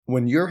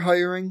When you're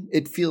hiring,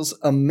 it feels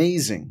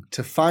amazing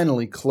to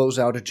finally close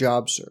out a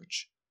job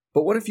search.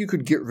 But what if you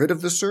could get rid of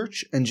the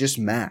search and just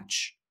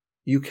match?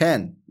 You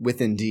can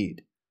with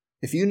Indeed.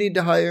 If you need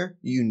to hire,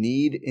 you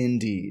need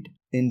Indeed.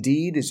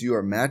 Indeed is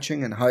your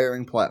matching and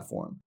hiring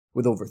platform.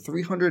 With over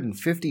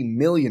 350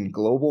 million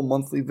global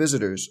monthly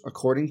visitors,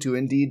 according to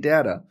Indeed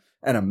data,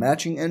 and a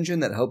matching engine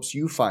that helps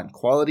you find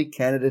quality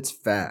candidates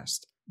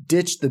fast.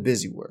 Ditch the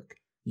busy work.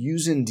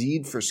 Use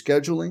Indeed for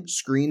scheduling,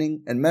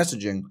 screening, and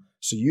messaging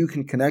so you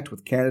can connect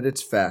with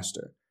candidates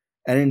faster.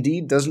 And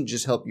Indeed doesn't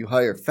just help you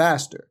hire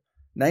faster.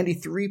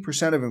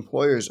 93% of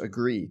employers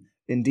agree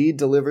Indeed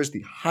delivers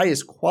the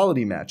highest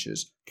quality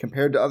matches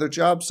compared to other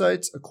job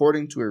sites,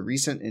 according to a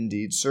recent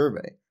Indeed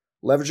survey.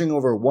 Leveraging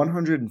over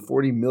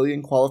 140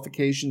 million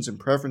qualifications and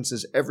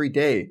preferences every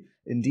day,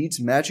 Indeed's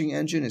matching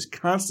engine is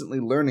constantly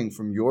learning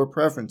from your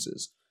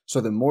preferences, so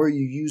the more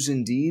you use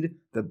Indeed,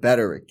 the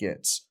better it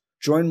gets.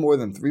 Join more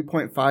than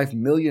 3.5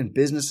 million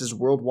businesses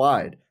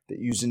worldwide that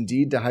use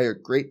Indeed to hire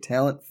great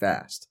talent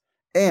fast.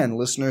 And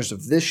listeners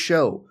of this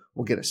show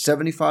will get a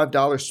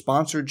 $75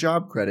 sponsored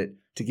job credit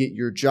to get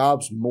your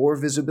jobs more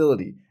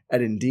visibility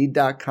at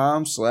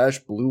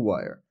Indeed.com/Blue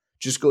Wire.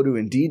 Just go to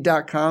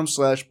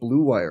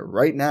Indeed.com/Blue Wire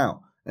right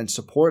now and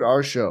support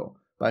our show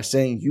by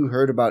saying you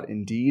heard about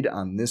Indeed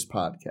on this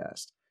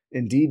podcast.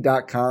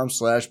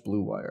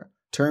 Indeed.com/Blue Wire.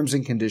 Terms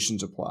and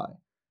conditions apply.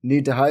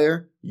 Need to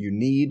hire? You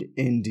need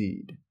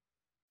Indeed.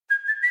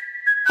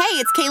 Hey,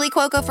 it's Kaylee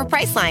Cuoco for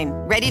Priceline.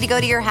 Ready to go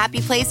to your happy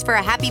place for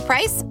a happy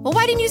price? Well,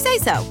 why didn't you say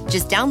so?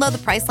 Just download the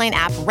Priceline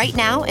app right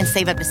now and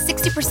save up to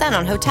 60%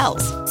 on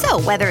hotels.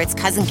 So whether it's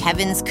Cousin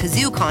Kevin's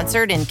Kazoo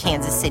Concert in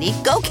Kansas City,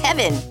 go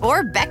Kevin,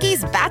 or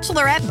Becky's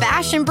Bachelorette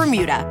Bash in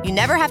Bermuda, you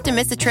never have to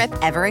miss a trip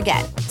ever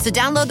again. So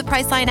download the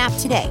Priceline app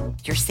today.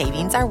 Your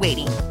savings are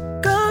waiting.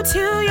 Go to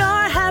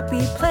your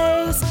happy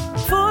place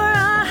for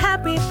a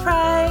happy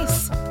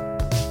price.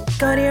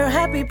 Go to your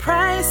happy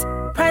price,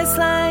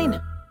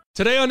 Priceline.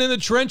 Today on In the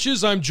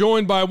Trenches, I'm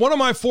joined by one of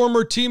my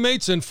former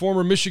teammates and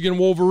former Michigan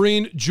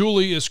Wolverine,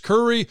 Julius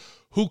Curry,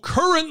 who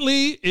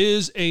currently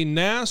is a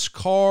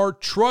NASCAR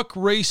truck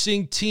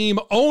racing team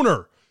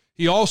owner.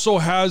 He also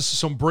has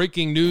some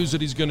breaking news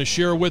that he's going to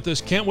share with us.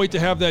 Can't wait to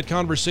have that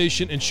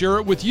conversation and share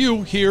it with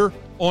you here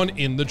on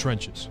In the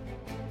Trenches.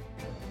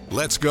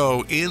 Let's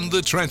go In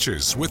the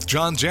Trenches with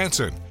John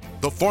Jansen.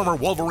 The former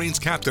Wolverines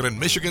captain and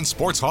Michigan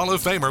Sports Hall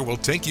of Famer will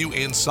take you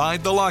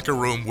inside the locker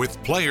room with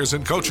players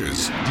and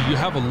coaches. Do you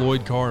have a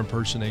Lloyd Carr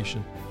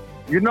impersonation?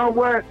 You know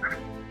what?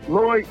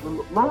 Lloyd.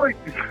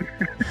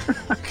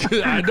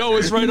 I know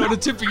it's right on the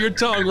tip of your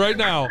tongue right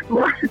now.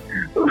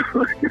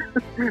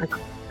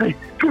 Hey,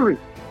 Julius,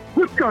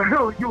 what the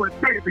hell are you and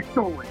David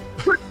doing?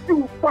 What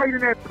you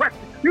fighting at practice?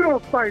 You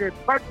don't fight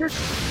at practice.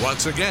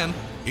 Once again,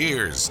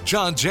 here's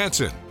John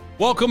Jansen.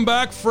 Welcome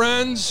back,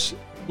 friends.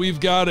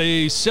 We've got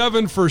a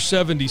 7 for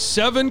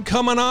 77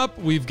 coming up.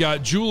 We've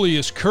got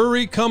Julius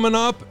Curry coming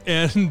up.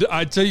 And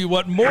I tell you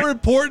what, more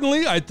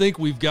importantly, I think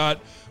we've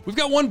got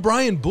one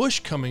Brian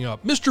Bush coming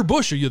up. Mr.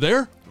 Bush, are you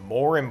there?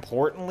 More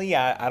importantly,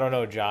 I don't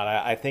know, John.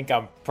 I think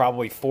I'm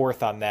probably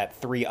fourth on that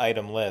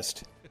 3-item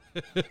list.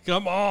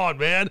 Come on,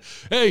 man.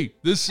 Hey,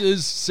 this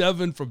is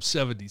 7 from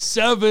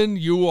 77.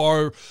 You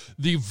are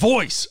the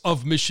voice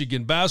of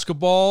Michigan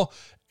basketball.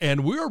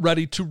 And we're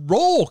ready to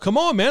roll. Come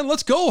on, man.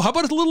 Let's go. How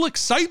about a little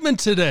excitement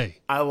today?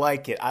 I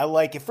like it.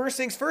 First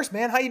things first,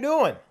 man. How you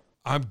doing?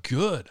 I'm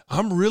good.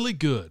 I'm really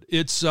good.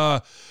 It's,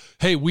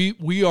 hey,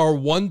 we are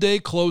one day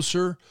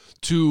closer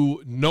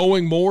to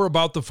knowing more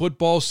about the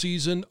football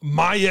season.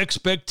 My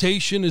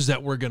expectation is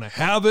that we're going to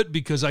have it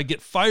because I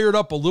get fired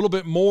up a little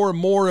bit more and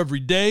more every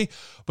day.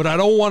 But I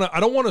don't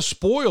want to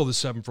spoil the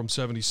 7 from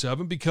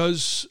 77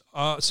 because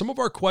some of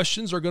our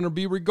questions are going to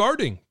be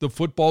regarding the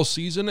football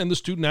season and the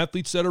student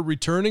athletes that are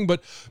returning.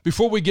 But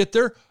before we get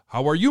there,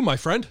 how are you, my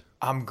friend?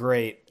 I'm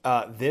great.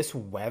 This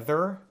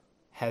weather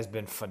has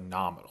been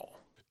phenomenal.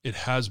 It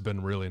has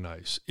been really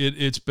nice.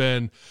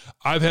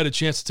 I've had a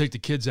chance to take the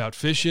kids out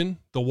fishing.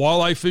 The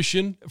walleye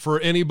fishing, for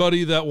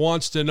anybody that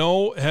wants to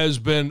know, has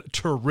been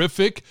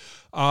terrific.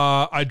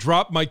 I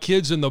dropped my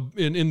kids in the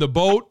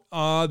boat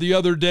the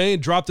other day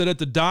and dropped it at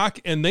the dock,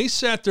 and they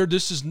sat there.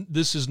 This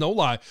is no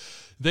lie.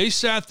 They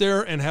sat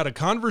there and had a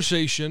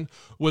conversation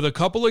with a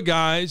couple of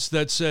guys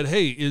that said,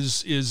 "Hey,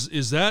 is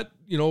that,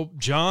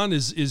 John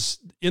is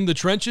in the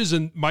trenches?"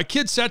 And my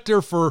kid sat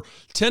there for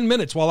 10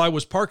 minutes while I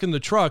was parking the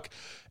truck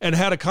and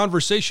had a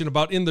conversation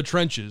about in the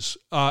trenches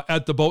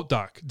at the boat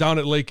dock down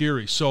at Lake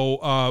Erie. So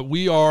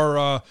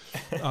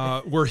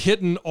we're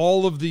hitting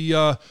all of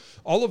the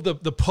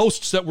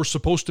posts that we're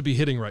supposed to be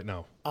hitting right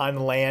now. On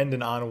land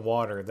and on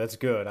water. That's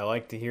good. I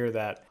like to hear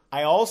that.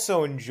 I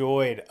also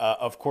enjoyed,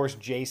 of course,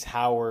 Jace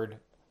Howard,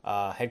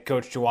 head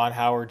coach Juwan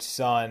Howard's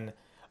son,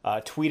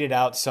 tweeted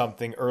out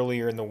something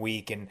earlier in the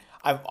week. And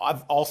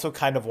I've also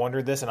kind of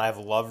wondered this, and I've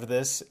loved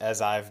this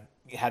as I've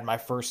had my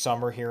first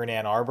summer here in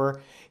Ann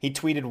Arbor. He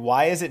tweeted,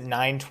 "Why is it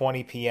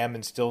 9:20 p.m.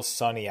 and still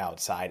sunny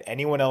outside?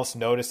 Anyone else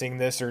noticing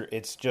this, or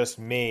it's just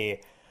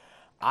me?"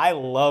 I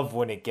love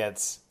when it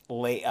gets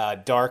late,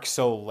 dark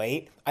so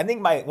late. I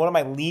think one of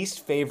my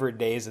least favorite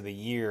days of the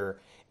year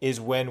is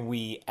when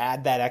we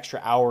add that extra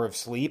hour of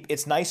sleep.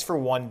 It's nice for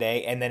one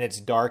day, and then it's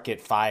dark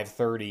at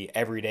 5:30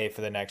 every day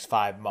for the next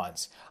 5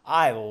 months.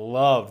 I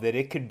love that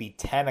it could be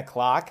 10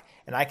 o'clock,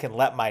 and I can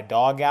let my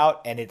dog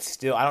out, and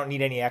I don't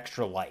need any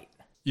extra light.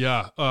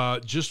 Yeah,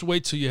 just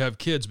wait till you have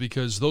kids,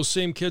 because those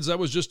same kids I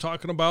was just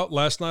talking about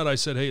last night, I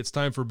said, hey, it's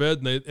time for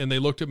bed, and they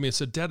looked at me and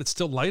said, Dad, it's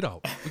still light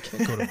out. We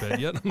can't go to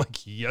bed yet. I'm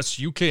like, yes,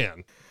 you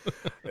can.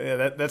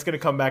 Yeah, that's going to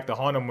come back to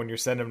haunt them when you're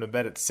sending them to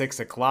bed at 6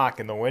 o'clock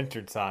in the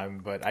wintertime,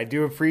 but I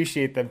do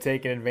appreciate them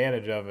taking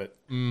advantage of it.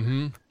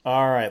 Mm-hmm.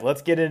 All right,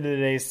 let's get into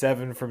today's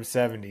 7 from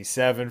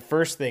 77.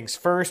 First things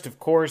first, of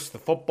course, the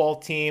football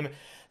team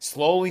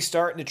slowly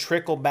starting to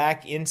trickle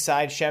back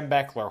inside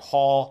Schembechler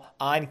Hall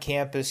on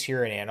campus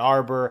here in Ann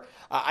Arbor.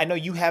 I know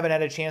you haven't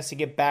had a chance to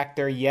get back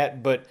there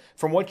yet, but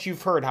from what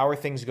you've heard, how are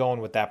things going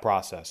with that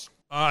process?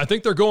 I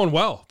think they're going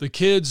well. The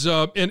kids,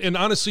 and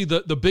honestly,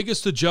 the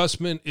biggest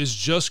adjustment is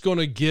just going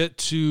to get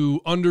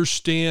to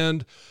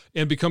understand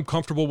and become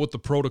comfortable with the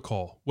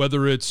protocol,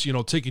 whether it's,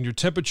 taking your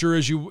temperature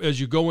as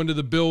you go into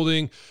the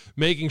building,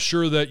 making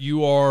sure that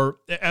you are,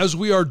 as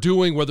we are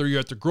doing, whether you're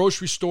at the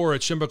grocery store,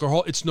 at Schembechler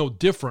Hall, it's no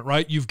different,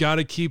 right? You've got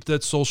to keep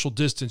that social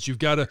distance. You've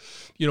got to,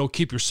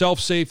 keep yourself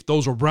safe,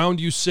 those around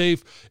you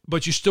safe,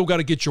 but you still got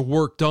to get your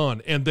work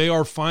done. And they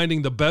are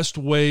finding the best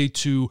way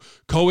to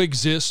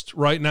coexist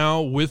right now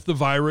with the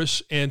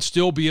virus and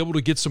still be able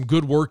to get some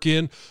good work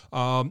in.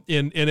 And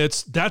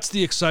that's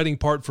the exciting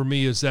part for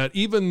me, is that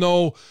even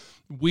though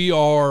we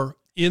are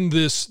in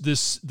this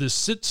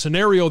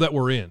scenario that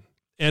we're in,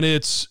 and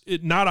it's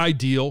not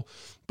ideal,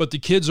 but the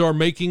kids are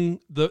making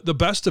the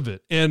best of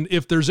it. And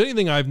if there's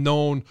anything I've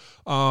known,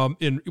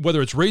 in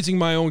whether it's raising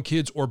my own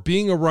kids or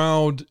being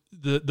around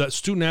the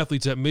student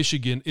athletes at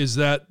Michigan, is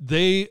that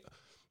they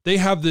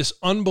have this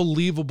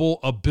unbelievable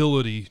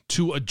ability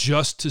to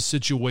adjust to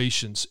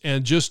situations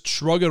and just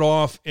shrug it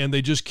off, and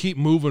they just keep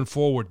moving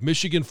forward.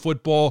 Michigan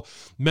football,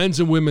 men's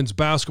and women's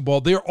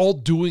basketball, they're all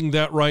doing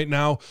that right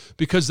now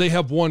because they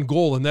have one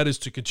goal, and that is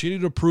to continue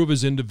to improve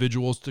as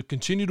individuals, to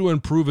continue to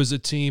improve as a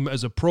team,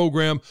 as a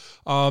program,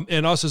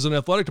 and us as an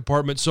athletic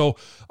department. So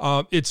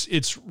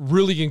it's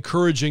really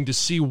encouraging to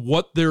see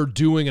what they're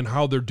doing and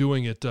how they're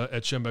doing it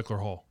at Schembechler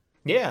Hall.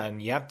 Yeah,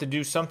 and you have to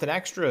do something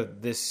extra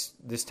this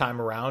time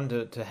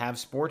around to have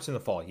sports in the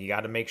fall. You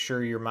got to make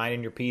sure you're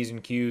minding your P's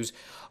and Q's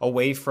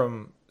away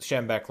from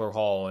Schembechler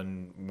Hall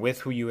and with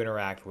who you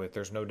interact with.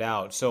 There's no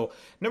doubt. So,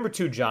 number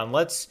 2, John,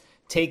 let's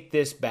take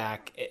this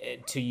back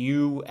to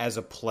you as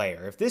a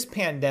player. If this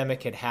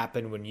pandemic had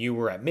happened when you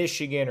were at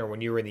Michigan or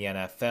when you were in the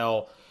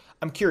NFL,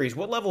 I'm curious,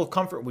 what level of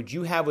comfort would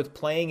you have with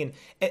playing,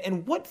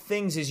 and what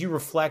things, as you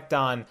reflect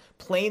on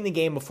playing the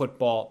game of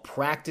football,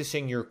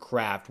 practicing your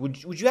craft,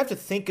 would you have to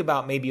think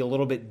about maybe a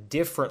little bit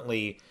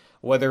differently,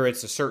 whether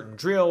it's a certain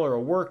drill or a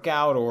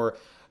workout or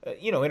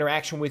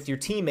interaction with your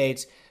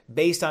teammates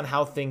based on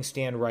how things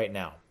stand right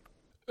now?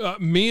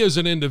 Me as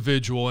an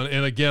individual,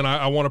 and again,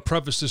 I want to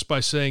preface this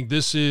by saying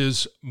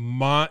this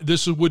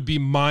would be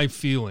my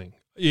feeling,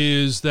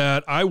 is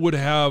that I would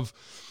have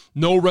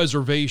no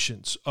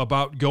reservations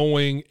about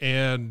going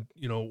and,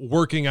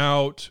 working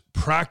out,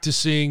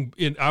 practicing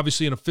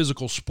obviously in a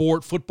physical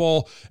sport.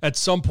 Football, at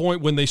some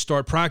point when they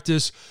start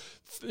practice,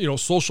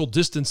 social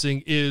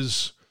distancing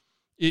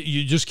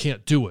you just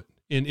can't do it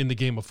in the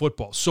game of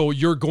football. So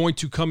you're going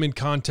to come in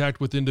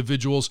contact with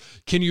individuals.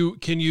 Can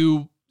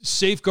you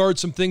safeguard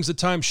some things at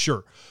times?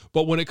 Sure.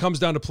 But when it comes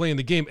down to playing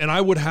the game, and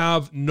I would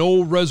have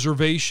no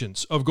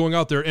reservations of going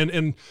out there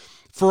and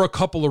for a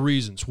couple of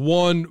reasons.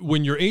 One,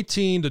 when you're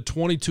 18 to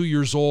 22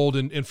 years old,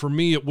 and for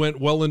me, it went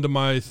well into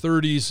my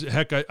 30s.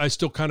 Heck, I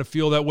still kind of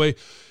feel that way.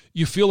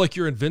 You feel like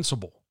you're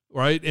invincible,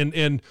 right?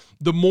 And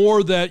the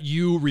more that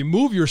you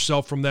remove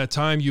yourself from that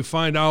time, you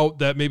find out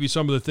that maybe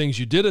some of the things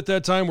you did at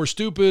that time were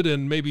stupid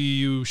and maybe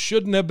you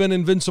shouldn't have been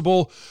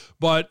invincible.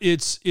 But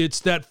it's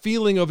that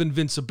feeling of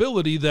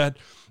invincibility that,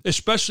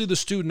 especially the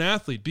student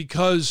athlete,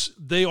 because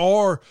they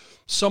are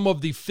some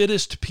of the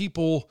fittest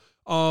people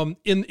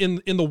in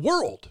the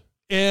world.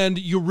 And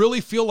you really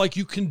feel like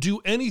you can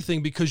do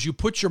anything because you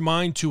put your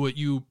mind to it.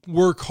 You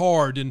work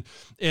hard and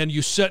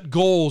you set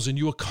goals and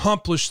you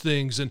accomplish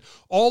things. And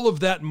all of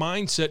that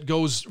mindset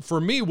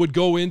would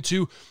go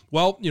into,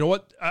 well, you know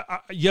what?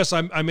 Yes,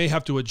 I may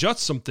have to adjust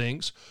some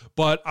things,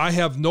 but I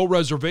have no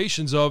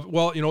reservations of,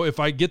 well, if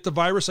I get the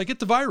virus, I get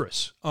the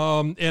virus.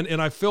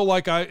 And I feel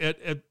like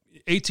at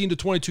 18 to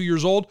 22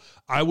 years old,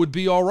 I would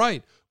be all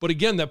right. But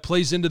again, that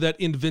plays into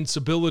that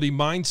invincibility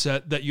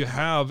mindset that you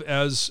have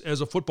as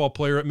a football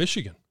player at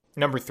Michigan.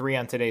 Number 3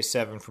 on today's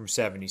 7 from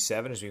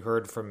 77, as we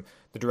heard from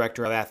the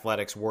director of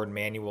athletics, Ward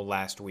Manuel,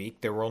 last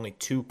week, there were only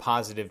 2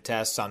 positive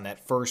tests on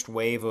that first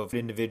wave of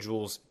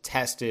individuals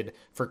tested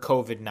for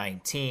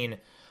COVID-19.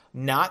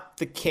 Not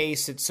the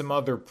case at some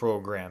other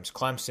programs.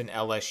 Clemson,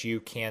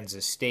 LSU,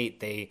 Kansas State,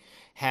 they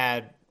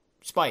had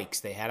spikes,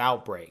 they had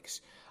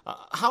outbreaks.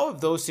 How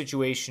have those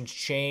situations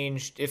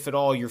changed, if at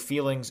all, your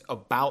feelings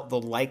about the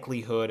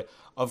likelihood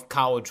of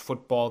college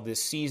football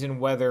this season,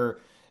 whether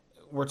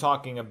we're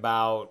talking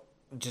about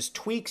just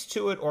tweaks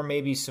to it or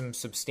maybe some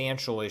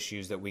substantial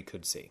issues that we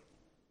could see?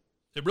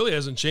 It really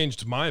hasn't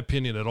changed my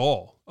opinion at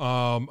all.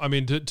 I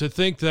mean, to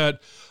think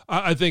that,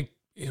 I think,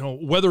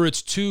 whether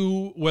it's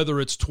 2, whether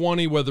it's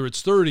 20, whether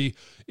it's 30,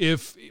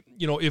 if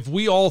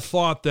we all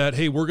thought that,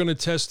 hey, we're going to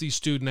test these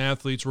student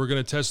athletes, we're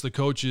going to test the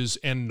coaches,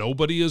 and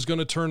nobody is going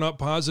to turn up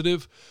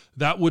positive,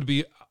 that would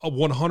be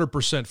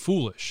 100%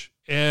 foolish.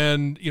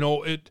 And,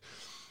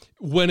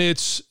 when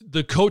it's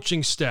the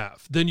coaching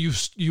staff, then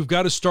you've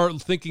got to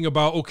start thinking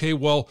about, okay,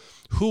 well,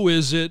 who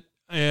is it?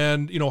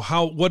 And,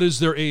 what is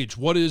their age?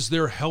 What is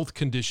their health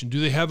condition? Do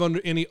they have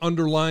any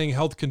underlying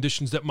health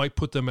conditions that might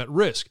put them at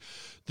risk?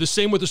 The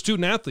same with the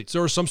student athletes.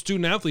 There are some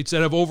student athletes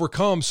that have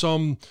overcome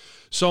some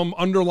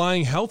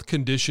underlying health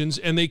conditions,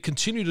 and they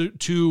continue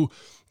to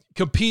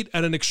compete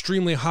at an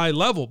extremely high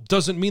level.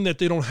 Doesn't mean that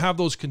they don't have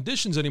those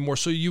conditions anymore.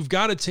 So you've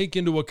got to take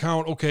into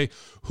account, okay,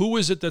 who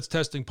is it that's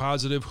testing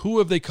positive? Who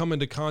have they come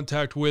into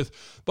contact with?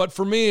 But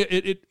for me,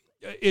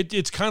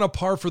 it's kind of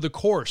par for the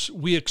course.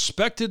 We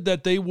expected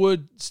that they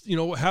would,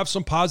 have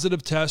some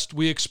positive tests.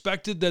 We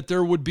expected that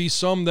there would be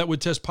some that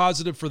would test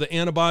positive for the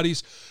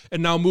antibodies.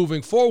 And now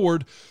moving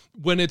forward,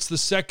 when it's the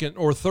second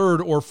or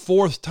third or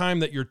fourth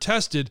time that you're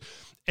tested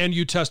and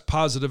you test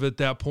positive at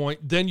that point,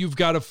 then you've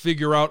got to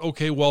figure out,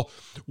 okay, well,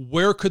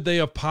 where could they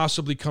have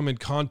possibly come in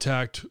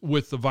contact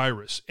with the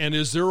virus? And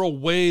is there a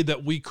way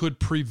that we could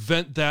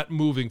prevent that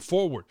moving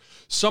forward?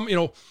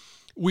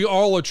 We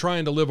all are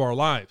trying to live our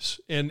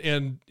lives,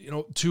 and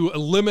to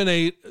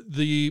eliminate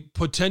the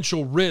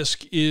potential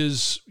risk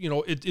is,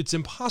 it's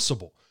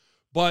impossible,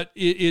 but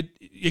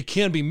it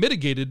can be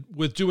mitigated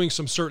with doing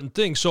some certain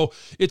things. So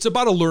it's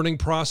about a learning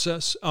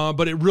process,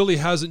 but it really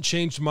hasn't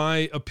changed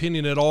my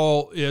opinion at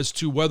all as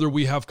to whether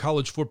we have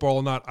college football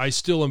or not. I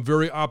still am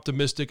very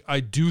optimistic. I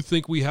do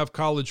think we have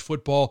college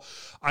football.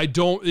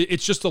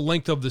 It's just the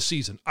length of the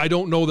season. I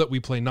don't know that we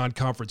play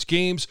non-conference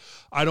games.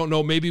 I don't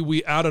know, maybe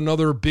we add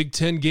another Big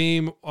Ten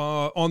game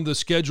on the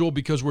schedule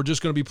because we're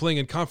just going to be playing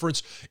in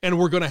conference, and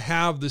we're going to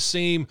have the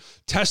same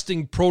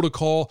testing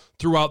protocol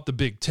throughout the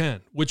Big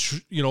Ten,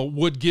 which,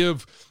 would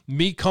give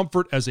me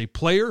comfort as a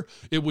player.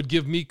 It would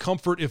give me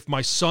comfort if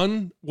my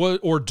son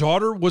or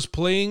daughter was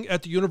playing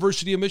at the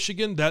University of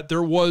Michigan, that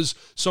there was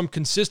some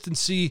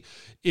consistency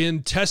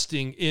in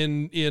testing,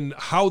 in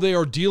how they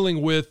are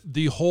dealing with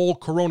the whole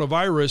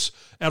coronavirus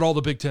at all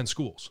the Big Ten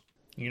schools.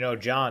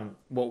 John,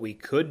 what we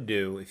could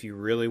do if you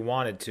really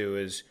wanted to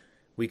is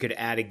we could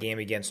add a game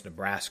against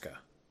Nebraska.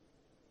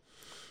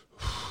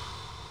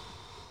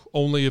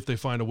 Only if they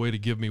find a way to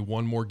give me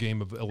one more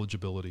game of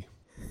eligibility.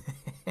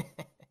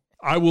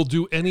 I will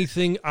do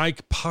anything I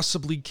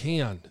possibly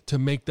can to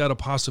make that a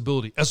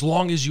possibility, as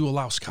long as you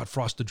allow Scott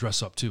Frost to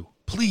dress up too.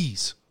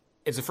 Please.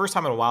 It's the first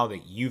time in a while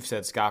that you've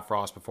said Scott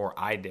Frost before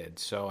I did.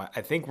 So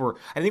I think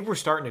we're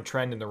starting to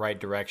trend in the right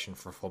direction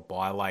for football.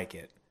 I like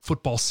it.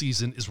 Football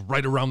season is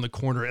right around the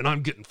corner, and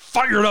I'm getting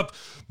fired up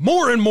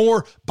more and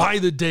more by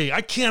the day.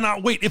 I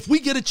cannot wait. If we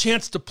get a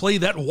chance to play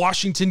that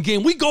Washington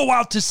game, we go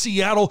out to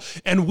Seattle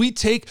and we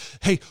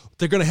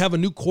they're going to have a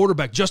new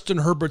quarterback. Justin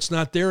Herbert's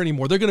not there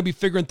anymore. They're going to be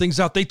figuring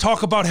things out. They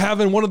talk about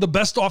having one of the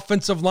best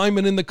offensive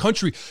linemen in the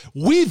country.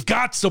 We've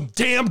got some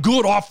damn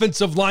good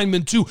offensive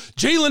linemen too.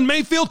 Jalen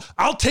Mayfield,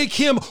 I'll take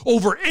him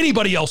over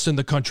anybody else in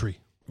the country.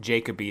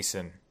 Jacob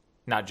Eason,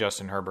 not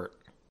Justin Herbert.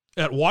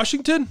 At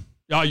Washington?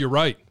 Oh, you're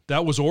right.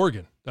 That was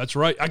Oregon. That's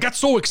right. I got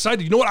so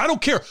excited. You know what? I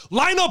don't care.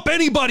 Line up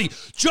anybody.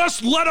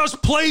 Just let us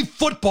play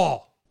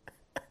football.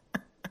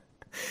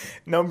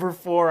 Number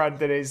 4 on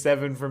today's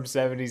 7 from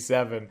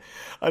 77.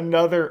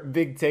 Another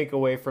big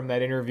takeaway from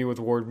that interview with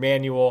Ward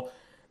Manuel.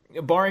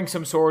 Barring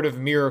some sort of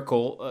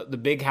miracle, the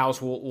big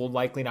house will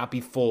likely not be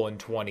full in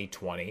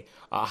 2020.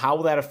 How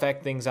will that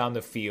affect things on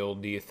the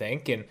field, do you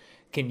think? And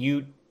can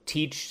you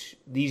teach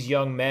these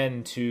young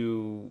men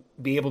to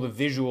be able to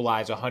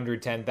visualize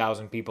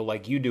 110,000 people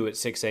like you do at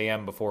 6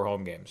 a.m. before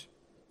home games?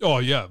 Oh,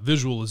 yeah.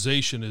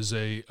 Visualization is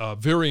a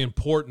very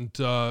important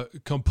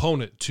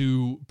component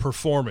to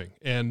performing,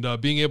 and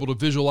being able to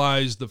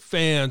visualize the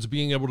fans,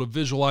 being able to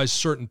visualize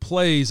certain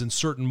plays and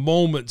certain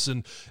moments.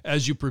 And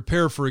as you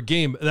prepare for a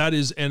game, that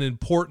is an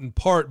important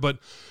part. But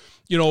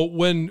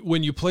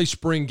when you play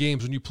spring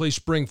games, when you play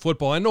spring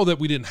football, I know that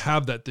we didn't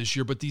have that this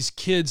year, but these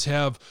kids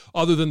have,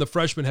 other than the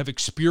freshmen, have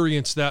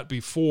experienced that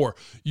before.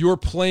 You're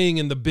playing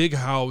in the big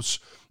house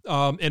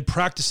and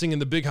practicing in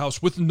the big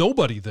house with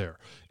nobody there.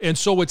 And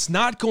so it's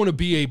not going to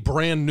be a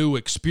brand new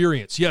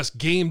experience. Yes,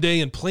 game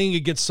day and playing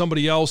against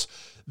somebody else,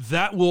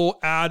 that will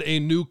add a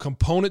new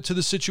component to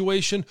the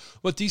situation.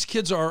 But these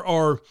kids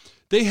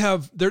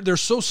they're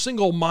so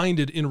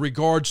single-minded in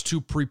regards to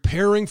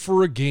preparing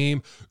for a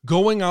game,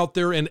 going out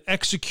there and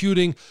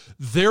executing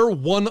their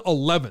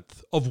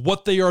 1/11th of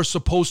what they are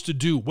supposed to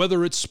do,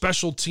 whether it's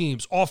special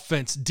teams,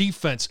 offense,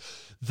 defense.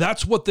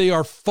 That's what they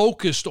are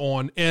focused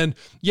on. And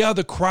yeah,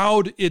 the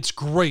crowd, it's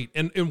great.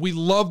 And we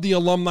love the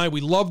alumni.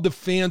 We love the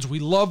fans. We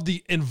love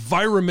the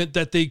environment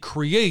that they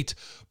create.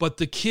 But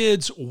the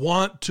kids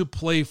want to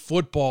play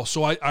football.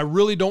 So I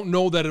really don't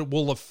know that it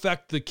will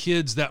affect the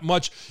kids that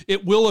much.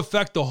 It will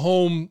affect the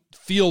home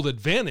field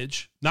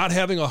advantage. Not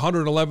having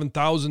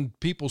 111,000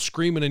 people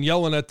screaming and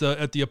yelling at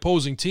the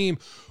opposing team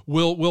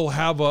will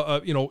have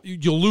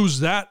you'll lose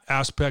that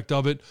aspect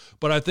of it.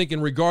 But I think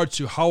in regards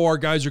to how our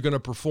guys are going to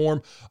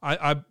perform,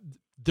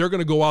 they're going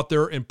to go out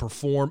there and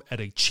perform at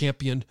a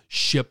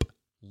championship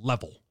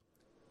level.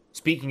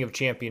 Speaking of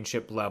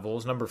championship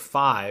levels, number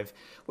 5,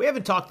 we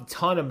haven't talked a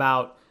ton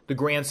about the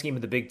grand scheme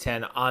of the Big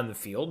Ten on the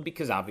field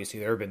because obviously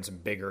there have been some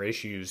bigger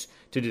issues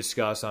to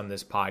discuss on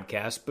this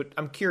podcast. But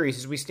I'm curious,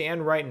 as we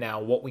stand right now,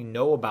 what we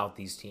know about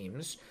these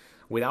teams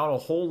without a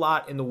whole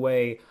lot in the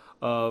way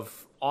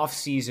of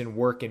off-season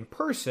work in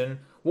person,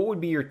 what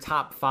would be your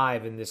top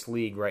 5 in this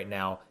league right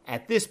now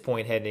at this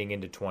point heading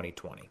into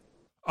 2020?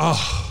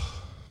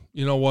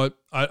 You know what?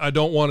 I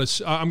don't want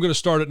to – I'm going to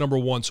start at number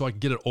 1 so I can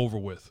get it over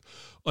with.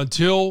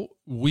 Until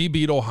we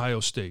beat Ohio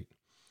State,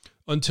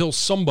 until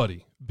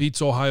somebody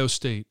beats Ohio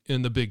State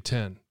in the Big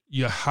Ten,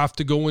 you have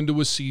to go into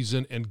a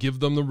season and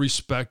give them the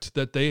respect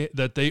that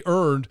they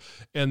earned,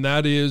 and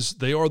that is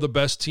they are the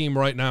best team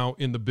right now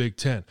in the Big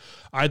Ten.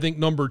 I think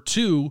number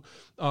 2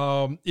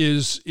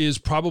 is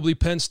probably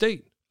Penn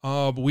State.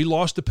 We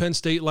lost to Penn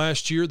State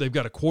last year. They've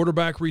got a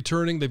quarterback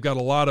returning. They've got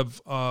a lot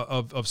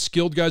of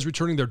skilled guys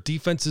returning. Their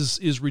defense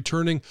is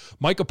returning.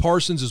 Micah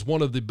Parsons is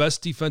one of the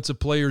best defensive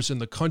players in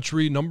the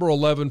country, number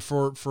 11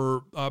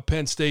 for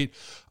Penn State.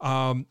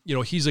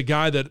 He's a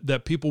guy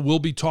that people will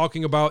be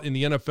talking about in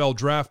the NFL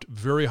draft.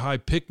 Very high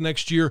pick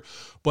next year.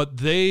 But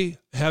they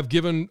have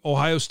given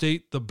Ohio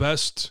State the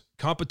best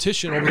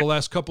competition over the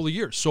last couple of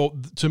years. So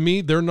to me,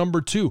 they're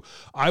number 2.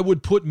 I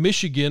would put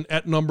Michigan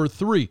at number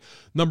 3.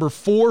 Number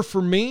 4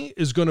 for me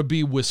is going to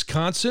be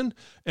Wisconsin.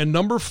 And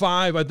number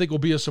 5, I think will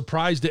be a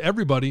surprise to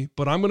everybody,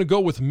 but I'm going to go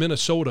with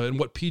Minnesota and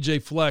what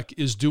PJ Fleck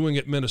is doing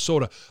at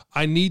Minnesota.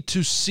 I need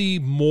to see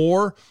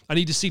more. I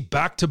need to see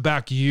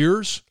back-to-back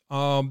years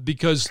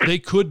because they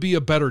could be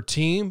a better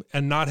team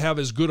and not have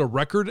as good a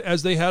record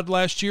as they had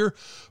last year.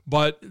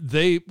 But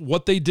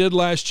what they did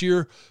last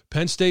year,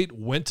 Penn State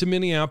went to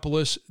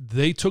Minneapolis.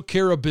 They took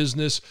care of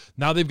business.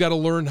 Now they've got to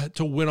learn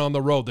to win on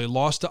the road. They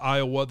lost to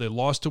Iowa. They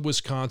lost to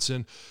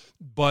Wisconsin.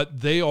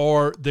 But they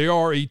are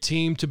a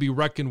team to be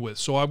reckoned with.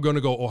 So I'm going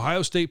to go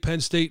Ohio State,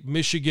 Penn State,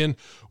 Michigan,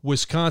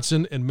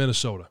 Wisconsin, and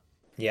Minnesota.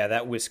 Yeah,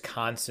 that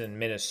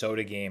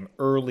Wisconsin-Minnesota game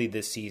early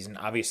this season,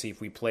 obviously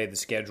if we play the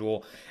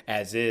schedule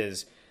as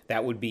is,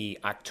 that would be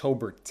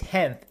October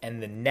 10th,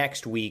 and the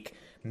next week,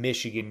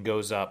 Michigan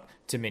goes up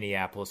to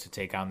Minneapolis to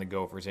take on the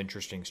Gophers.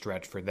 Interesting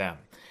stretch for them.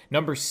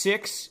 Number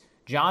 6,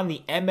 John,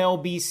 the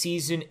MLB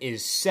season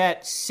is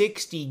set.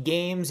 60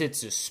 games.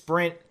 It's a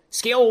sprint.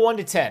 Scale of 1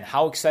 to 10,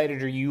 how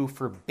excited are you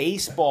for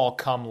baseball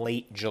come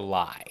late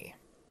July?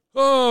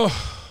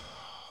 Oh,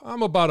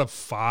 I'm about a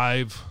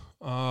 5.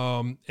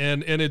 And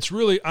it's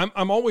really,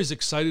 I'm always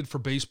excited for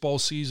baseball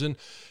season.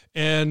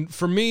 And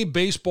for me,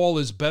 baseball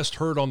is best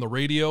heard on the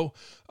radio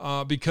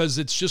because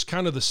it's just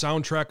kind of the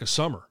soundtrack of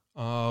summer.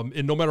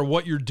 And no matter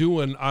what you're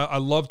doing, I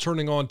love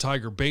turning on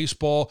Tiger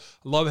Baseball.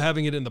 I love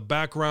having it in the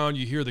background.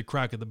 You hear the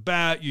crack of the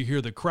bat. You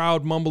hear the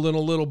crowd mumbling a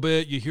little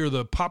bit. You hear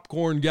the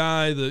popcorn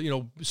guy,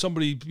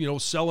 somebody,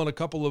 selling a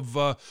couple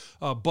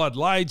of Bud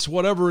Lights,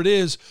 whatever it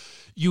is.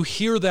 You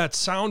hear that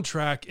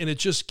soundtrack and it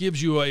just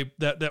gives you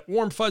that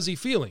warm, fuzzy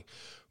feeling.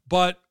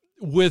 But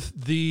with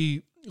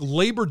the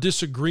labor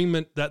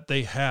disagreement that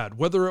they had,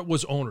 whether it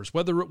was owners,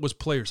 whether it was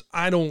players,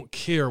 I don't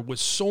care. With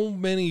so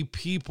many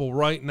people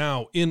right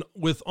now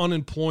with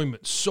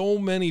unemployment, so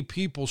many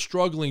people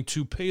struggling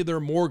to pay their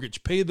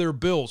mortgage, pay their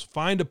bills,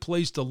 find a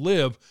place to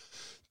live,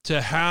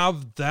 to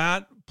have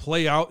that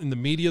play out in the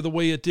media the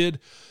way it did,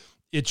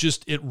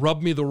 it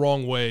rubbed me the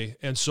wrong way.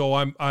 And so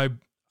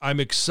I'm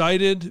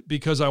excited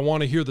because I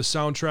want to hear the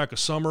soundtrack of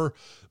summer,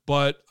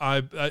 but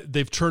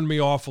they've turned me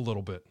off a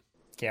little bit.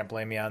 Can't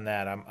blame you on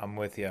that. I'm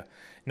with you.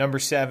 Number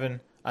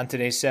 7 on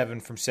today's 7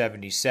 from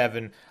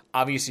 77.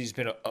 Obviously, it's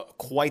been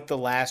quite the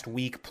last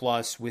week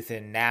plus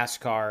within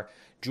NASCAR.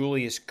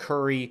 Julius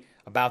Curry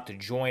about to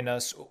join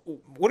us.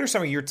 What are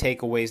some of your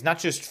takeaways, not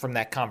just from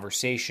that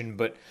conversation,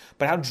 but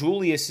how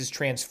Julius has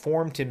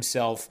transformed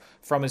himself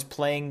from his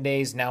playing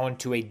days now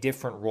into a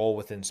different role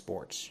within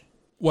sports?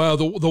 Well,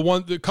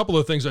 the couple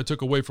of things I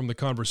took away from the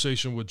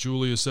conversation with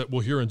Julius that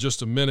we'll hear in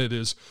just a minute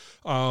is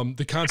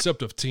the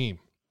concept of team.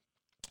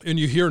 And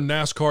you hear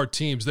NASCAR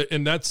teams,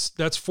 and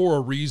that's for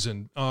a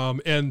reason.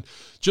 And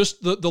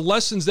just the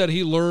lessons that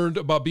he learned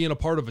about being a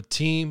part of a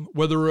team,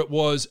 whether it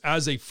was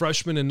as a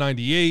freshman in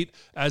 98,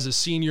 as a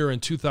senior in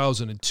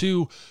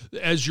 2002,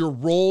 as your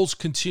roles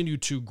continue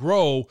to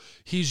grow,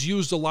 he's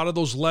used a lot of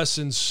those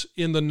lessons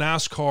in the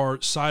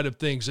NASCAR side of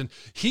things. And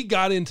he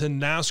got into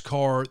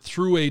NASCAR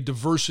through a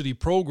diversity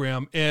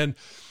program, and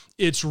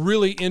it's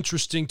really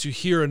interesting to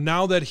hear. And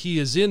now that he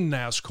is in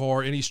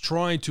NASCAR and he's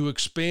trying to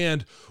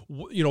expand,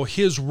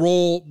 his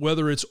role,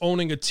 whether it's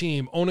owning a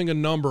team, owning a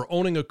number,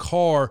 owning a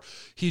car,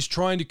 he's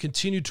trying to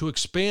continue to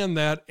expand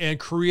that and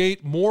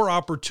create more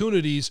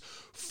opportunities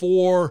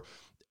for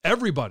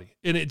everybody.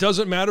 And it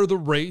doesn't matter the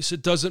race.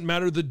 It doesn't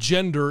matter the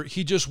gender.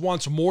 He just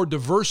wants more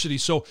diversity.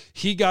 So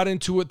he got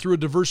into it through a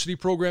diversity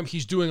program.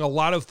 He's doing a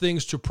lot of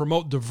things to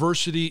promote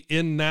diversity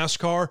in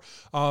NASCAR.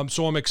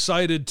 So I'm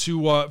excited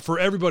for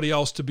everybody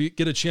else to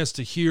get a chance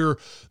to hear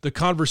the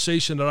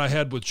conversation that I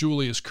had with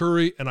Julius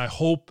Curry. And I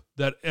hope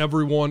that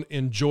everyone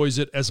enjoys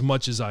it as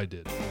much as I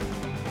did.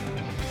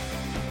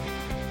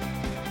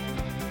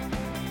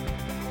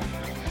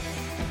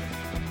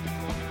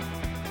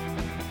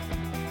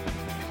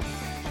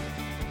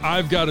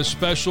 I've got a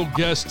special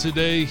guest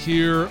today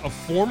here, a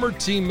former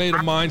teammate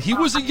of mine. He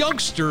was a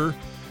youngster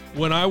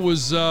when I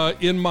was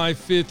in my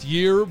 5th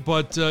year,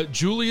 but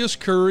Julius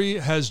Curry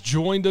has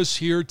joined us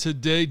here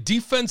today,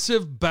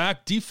 defensive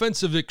back,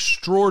 defensive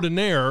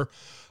extraordinaire,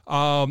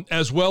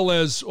 as well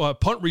as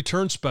punt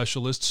return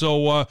specialist.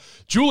 So,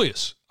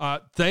 Julius,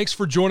 thanks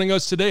for joining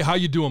us today. How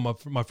you doing,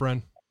 my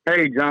friend?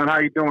 Hey, John, how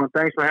you doing?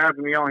 Thanks for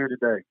having me on here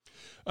today.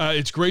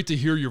 It's great to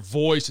hear your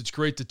voice. It's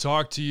great to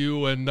talk to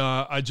you. And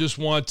I just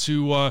want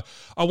to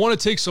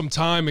take some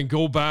time and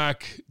go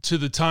back to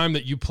the time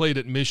that you played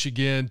at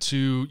Michigan,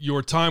 to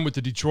your time with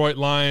the Detroit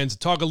Lions,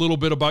 talk a little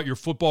bit about your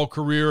football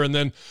career, and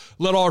then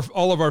let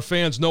all of our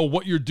fans know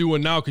what you're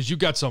doing now, because you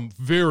got some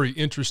very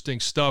interesting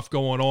stuff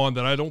going on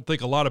that I don't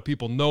think a lot of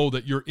people know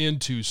that you're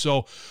into.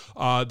 So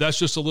that's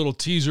just a little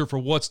teaser for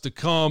what's to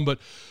come. But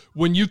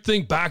when you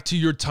think back to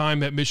your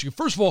time at Michigan,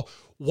 first of all,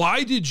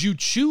 why did you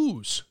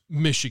choose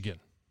Michigan?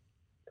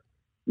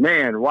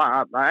 Man,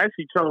 why? I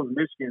actually chose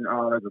Michigan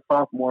as a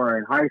sophomore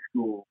in high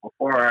school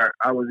before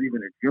I was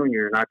even a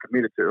junior, and I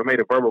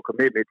made a verbal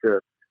commitment to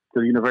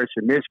the University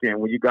of Michigan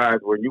when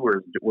you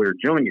were a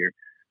junior,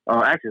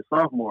 actually a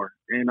sophomore,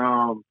 and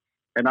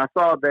I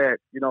saw that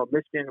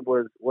Michigan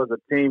was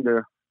a team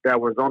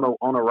that was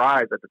on a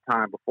rise at the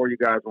time before you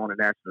guys won a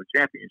national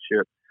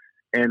championship,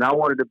 and I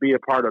wanted to be a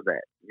part of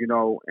that,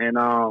 and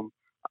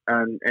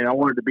I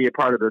wanted to be a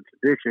part of the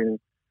tradition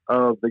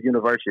of the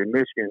University of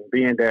Michigan,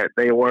 being that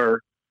they were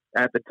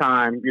at the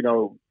time,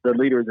 the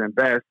leaders and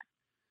best,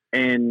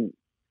 and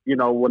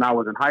when I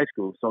was in high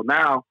school. So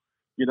now,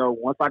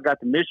 once I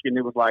got to Michigan,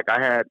 it was like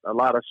I had a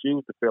lot of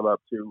shoes to fill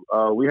up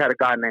to. We had a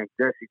guy named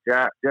Jesse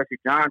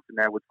Johnson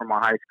that was from my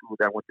high school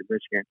that went to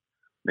Michigan,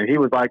 and he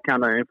was like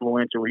kind of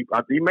influential.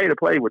 He made a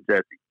play with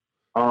Jesse,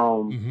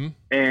 and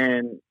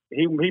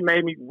he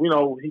made me,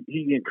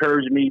 he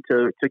encouraged me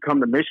to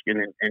come to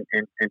Michigan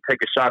and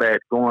take a shot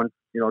at going,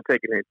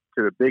 taking it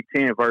to the Big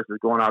Ten versus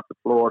going out to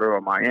Florida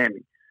or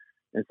Miami.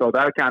 And so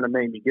that kind of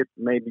made me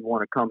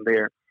want to come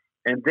there.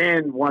 And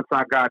then once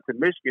I got to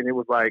Michigan, it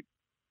was like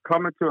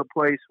coming to a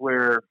place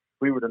where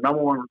we were the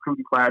number 1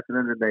 recruiting class in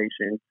the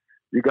nation.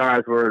 You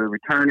guys were the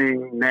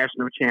returning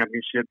national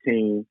championship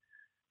team,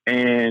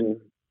 and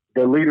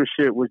the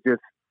leadership was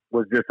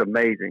just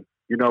amazing.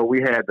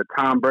 We had the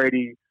Tom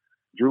Brady,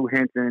 Drew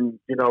Henson,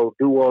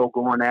 duo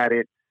going at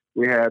it.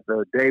 We had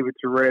the David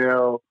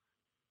Terrell,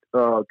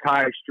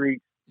 Ty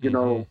Street,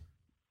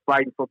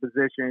 fighting for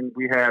position.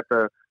 We had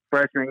the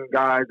freshman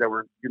guys that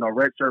were,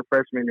 redshirt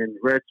freshmen and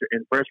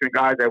freshman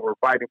guys that were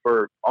fighting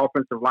for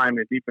offensive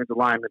lineman, defensive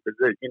lineman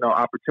position,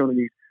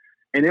 opportunities.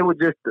 And it was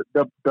just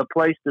the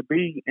place to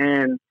be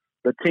and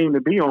the team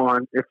to be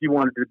on if you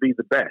wanted to be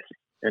the best.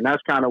 And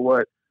that's kind of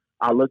what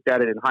I looked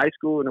at it in high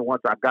school. And then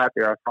once I got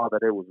there, I saw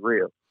that it was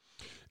real.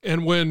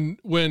 And when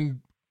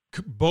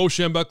Bo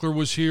Schembechler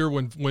was here,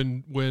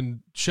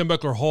 when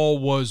Schembechler Hall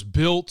was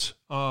built,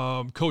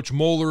 Coach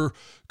Moeller,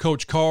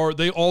 Coach Carr,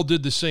 they all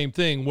did the same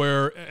thing,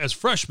 where as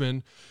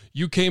freshmen,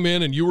 you came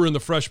in and you were in the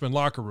freshman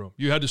locker room.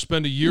 You had to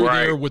spend a year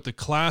there with the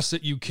class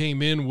that you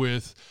came in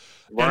with.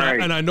 Right.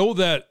 And I know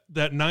that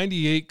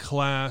 98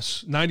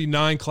 class,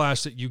 99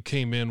 class that you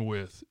came in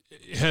with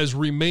has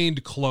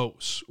remained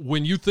close.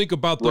 When you think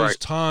about those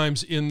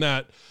times in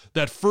that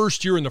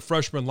first year in the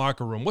freshman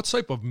locker room, what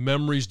type of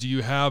memories do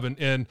you have?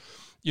 And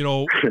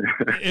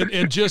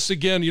just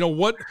again,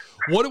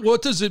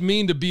 what does it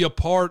mean to be a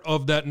part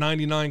of that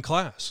 99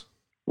 class?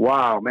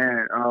 Wow,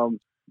 man.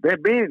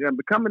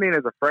 Coming in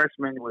as a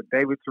freshman with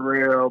David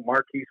Terrell,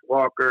 Marquise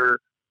Walker,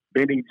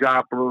 Benny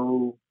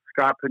Jopru,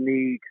 Scott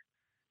Panique,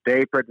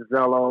 Dave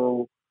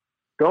Prezzello,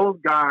 those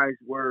guys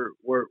were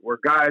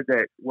guys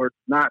that were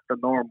not the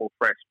normal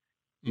freshmen.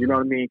 You know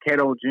what I mean?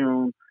 Cato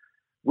June.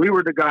 We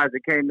were the guys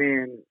that came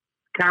in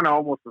kind of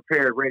almost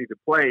prepared, ready to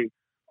play.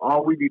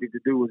 All we needed to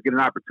do was get an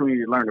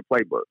opportunity to learn the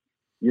playbook,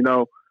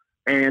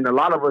 and a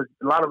lot of us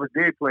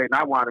did play, and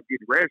I wound up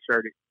getting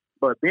redshirted.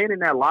 But being in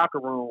that locker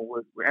room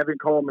with Evan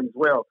Coleman as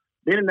well,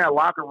 being in that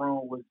locker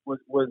room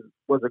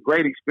was a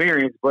great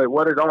experience. But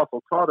what it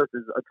also taught us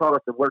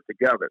to work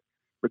together,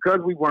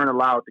 because we weren't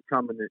allowed to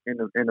come in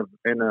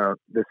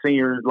the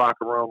senior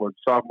locker room or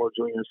sophomore,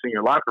 junior,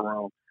 senior locker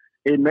room.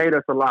 It made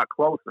us a lot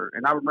closer.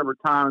 And I remember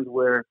times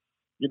where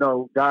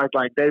guys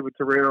like David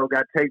Terrell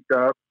got taped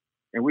up.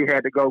 and we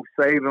had to go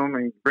save them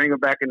and bring them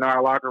back into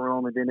our locker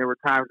room. And then there were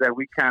times that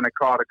we kind of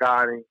caught a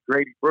guy named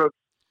Grady Brooks.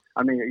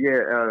 And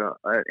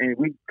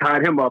we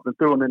tied him up and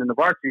threw him in the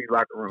varsity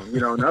locker room, in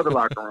the other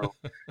locker room.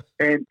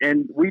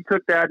 And we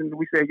took that and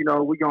we said,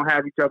 we're going to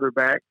have each other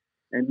back.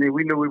 And then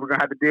we knew we were going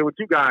to have to deal with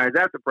you guys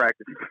after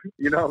practice.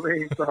 You know what I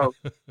mean? So,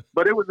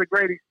 but it was a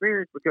great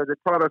experience because it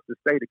taught us to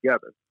stay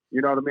together.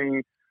 You know what I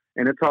mean?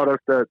 And it taught us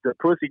to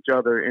push each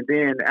other. And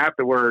then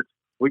afterwards,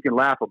 we can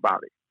laugh about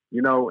it,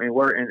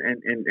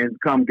 and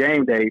come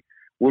game day,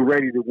 we're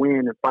ready to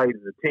win and fight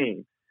as a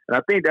team. And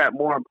I think that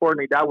more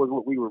importantly, that was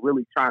what we were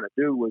really trying to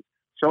do, was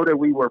show that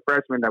we were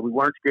freshmen, that we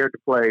weren't scared to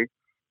play,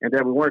 and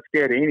that we weren't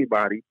scared of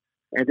anybody.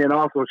 And then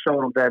also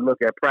show them that, look,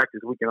 at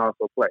practice, we can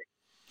also play.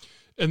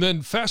 And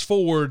then fast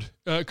forward,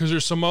 because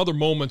there's some other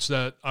moments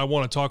that I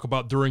want to talk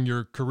about during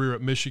your career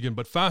at Michigan,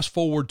 but fast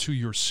forward to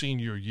your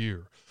senior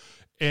year.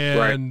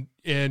 And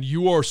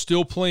you are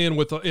still playing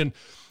with and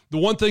the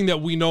one thing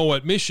that we know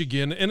at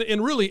Michigan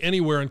and really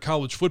anywhere in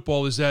college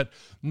football is that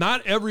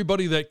not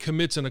everybody that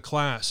commits in a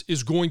class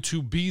is going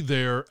to be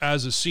there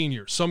as a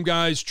senior. Some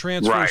guys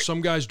transfer, some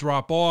guys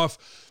drop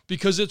off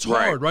because it's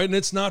hard, right? And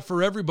it's not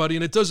for everybody.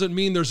 And it doesn't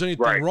mean there's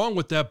anything wrong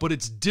with that, but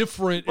it's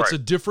different. It's a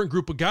different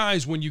group of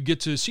guys when you get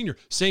to a senior.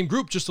 Same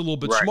group, just a little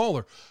bit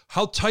smaller.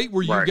 How tight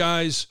were you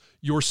guys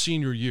your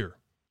senior year?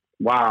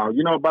 Wow.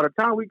 By the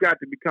time we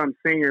got to become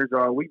seniors,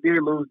 we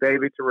did lose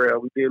David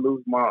Terrell. We did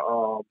lose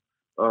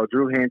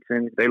Drew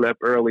Henson. They left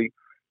early.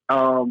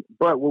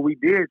 But what we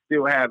did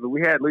still have,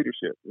 we had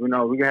leadership. We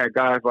had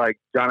guys like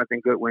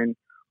Jonathan Goodwin,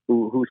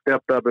 who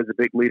stepped up as a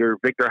big leader,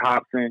 Victor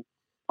Hobson,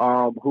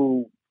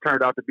 who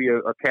turned out to be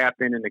a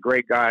captain and a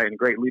great guy and a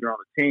great leader on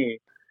the team.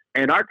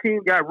 And our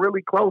team got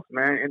really close,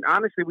 man. And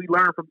honestly, we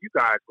learned from you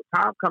guys. With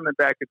Tom coming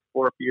back in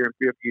fourth year and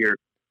fifth year,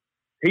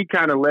 he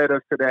kind of led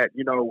us to that,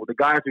 the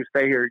guys who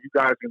stay here, you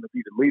guys are going to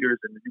be the leaders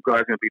and you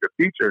guys are going to be the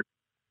future.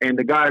 And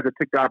the guys that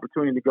took the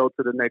opportunity to go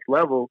to the next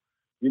level,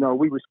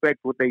 we respect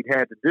what they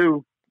had to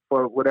do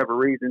for whatever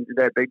reason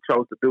that they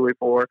chose to do it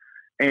for.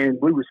 And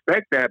we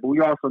respect that, but we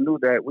also knew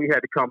that we had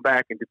to come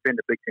back and defend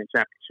the Big Ten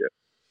championship,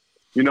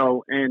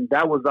 and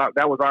that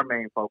was our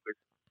main focus.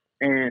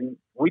 And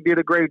we did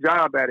a great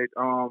job at it.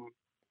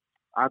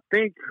 I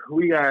think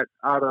we got,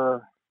 out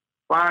of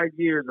 5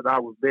 years that I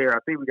was there, I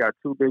think we got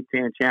 2 Big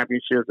Ten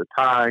championships, a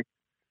tie,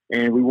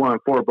 and we won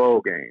 4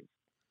 bowl games.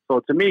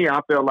 So to me, I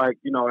felt like,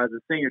 as a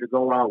senior, to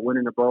go out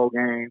winning the bowl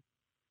game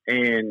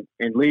and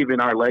leaving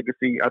our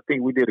legacy, I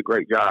think we did a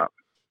great job.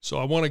 So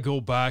I want to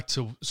go back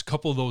to a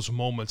couple of those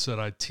moments that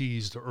I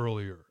teased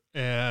earlier,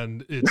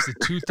 and it's the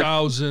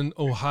 2000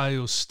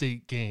 Ohio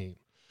State game.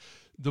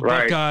 The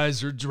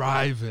Buckeyes are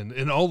driving,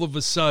 and all of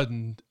a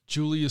sudden,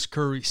 Julius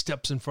Curry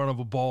steps in front of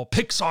a ball,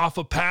 picks off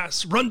a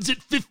pass, runs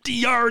it 50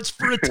 yards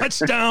for a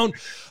touchdown.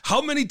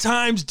 How many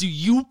times do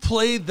you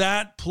play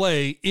that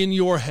play in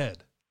your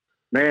head?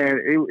 Man,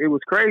 it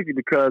was crazy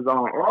because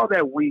all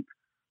that week,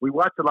 we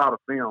watched a lot of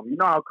film. You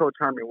know how Coach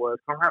Herman was.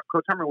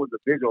 Coach Herman was a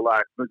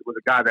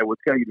guy that would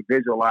tell you to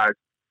visualize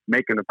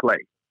making a play.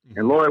 Mm-hmm.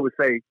 And Lloyd would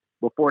say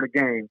before the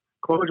game,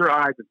 close your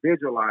eyes and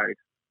visualize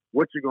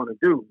what you're going to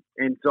do.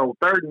 And so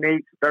 3rd and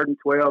 8, 3rd and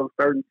 12,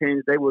 3rd and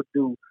 10s, they would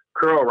do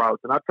curl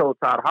routes. And I told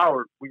Todd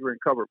Howard, we were in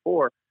cover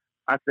 4,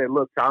 I said,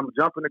 look, I'm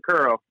jumping the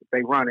curl if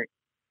they run it,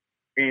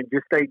 and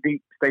just stay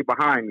deep, stay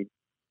behind me.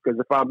 Because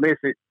if I miss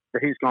it,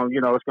 he's going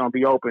to, it's going to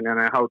be open.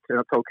 And I told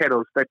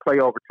Cato, stay play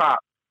over top.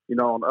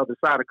 On the other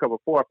side of cover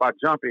 4, if I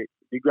jump it,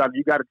 you got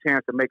a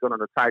chance to make it on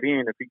the tight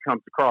end if he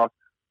comes across.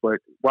 But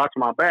watch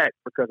my back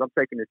because I'm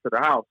taking it to the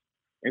house.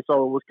 And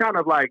so it was kind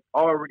of like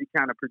already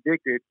kind of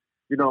predicted,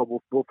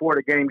 before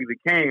the game even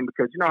came,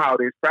 because you know how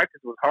it is. Practice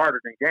was harder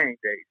than game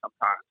day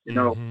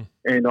sometimes, Mm-hmm.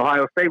 And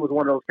Ohio State was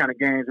one of those kind of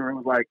games where it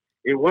was like,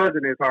 it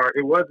wasn't as hard.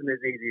 It wasn't as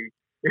easy,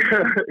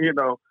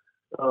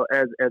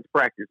 as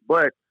practice.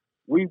 But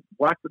we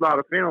watched a lot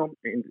of film,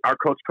 and our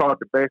coach called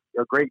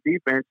a great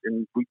defense,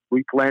 and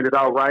we planned it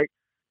out right.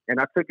 And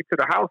I took it to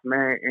the house,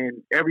 man,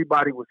 and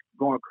everybody was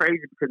going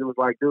crazy because it was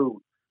like, dude,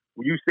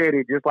 you said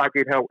it just like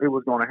it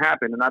was going to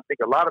happen. And I think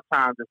a lot of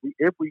times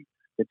if we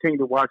continue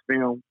to watch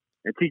film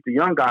and teach the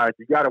young guys,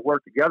 you got to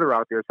work together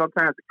out there.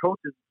 Sometimes the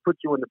coaches put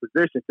you in the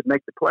position to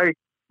make the play,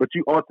 but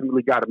you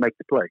ultimately got to make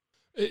the play.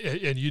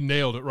 And you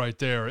nailed it right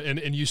there.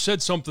 And you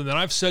said something that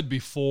I've said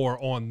before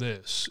on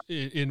this.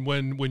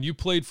 When you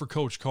played for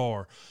Coach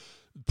Carr,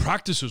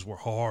 practices were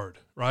hard,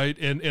 right?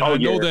 And I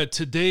know that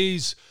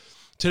today's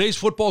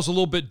football is a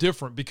little bit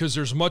different because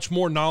there's much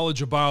more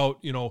knowledge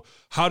about,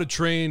 how to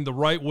train the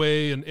right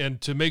way and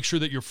to make sure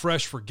that you're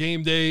fresh for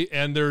game day.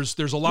 And there's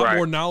a lot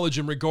more knowledge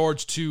in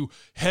regards to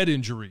head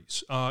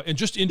injuries and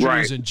just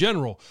injuries in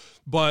general.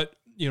 But,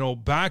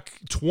 back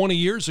 20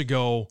 years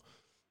ago,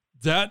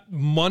 that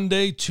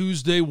Monday,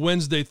 Tuesday,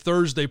 Wednesday,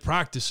 Thursday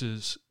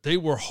practices, they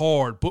were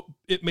hard, but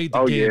it made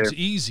the games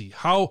easy.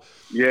 How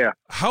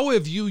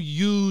have you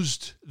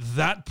used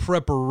that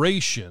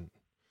preparation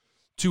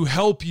to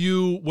help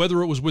you,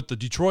 whether it was with the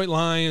Detroit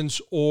Lions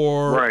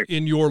or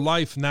in your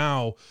life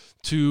now,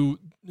 to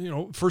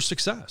for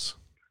success?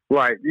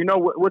 Right.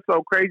 What's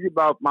so crazy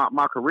about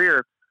my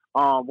career?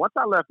 Once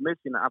I left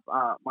Michigan,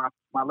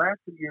 my last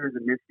 2 years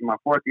in Michigan, my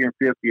fourth year and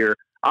fifth year,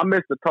 I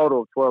missed a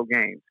total of 12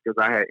 games because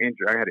I had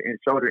injury. I had a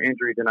shoulder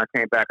injury, then I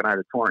came back and I had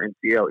a torn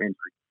MCL injury.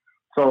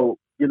 So,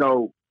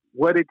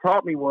 what it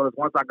taught me was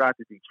once I got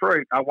to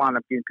Detroit, I wound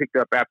up getting picked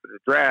up after the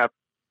draft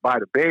by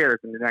the Bears,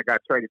 and then I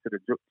got traded to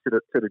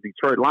the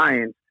Detroit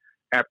Lions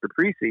after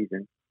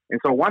preseason. And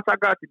so once I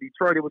got to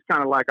Detroit, it was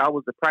kind of like I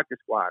was the practice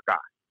squad guy.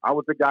 I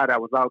was the guy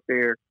that was out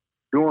there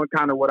doing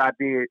kind of what I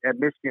did at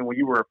Michigan when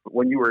you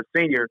were a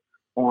senior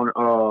on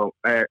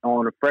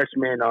a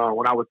freshman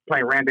when I was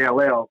playing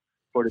Randall L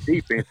for the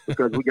defense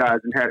because we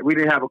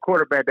didn't have a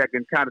quarterback that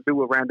can kind of do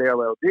what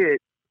Randall L did,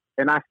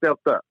 and I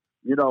stepped up.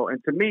 And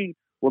to me,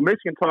 what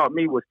Michigan taught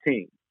me was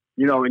team.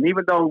 And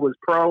even though it was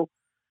pro,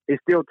 it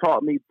still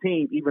taught me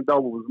team, even though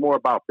it was more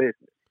about business.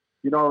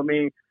 You know what I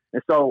mean?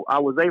 And so I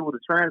was able to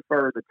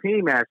transfer the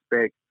team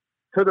aspect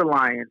to the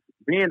Lions,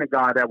 being a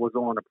guy that was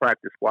on the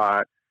practice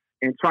squad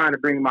and trying to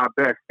bring my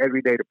best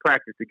every day to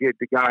practice to get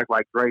the guys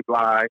like Dre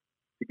Bly,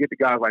 to get the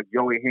guys like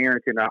Joey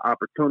Harrington an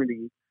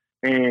opportunity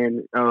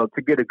and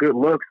to get a good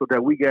look so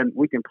that we can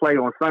play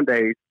on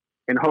Sundays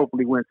and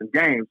hopefully win some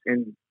games.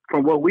 And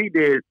from what we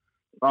did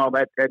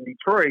at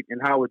Detroit and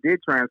how it did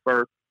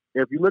transfer,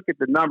 if you look at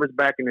the numbers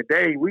back in the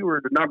day, we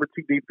were the number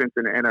 2 defense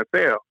in the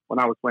NFL when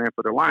I was playing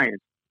for the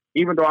Lions.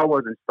 Even though I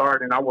wasn't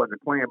starting, I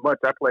wasn't playing much.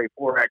 I played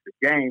 4 active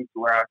games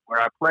where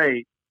I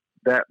played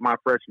that my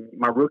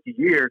rookie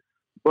year,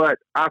 but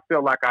I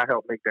feel like I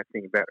helped make that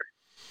team better,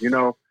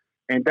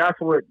 and that's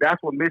what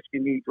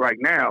Michigan needs right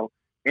now.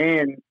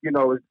 And,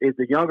 is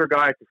the younger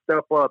guys to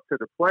step up to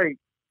the plate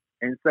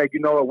and say,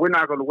 we're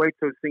not going to wait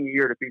till senior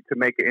year to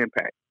make an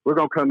impact. We're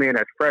going to come in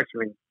as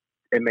freshmen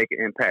and make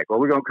an impact, or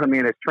we're going to come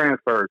in as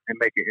transfers and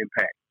make an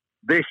impact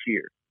this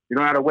year. You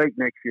don't have to wait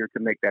next year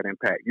to make that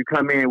impact. You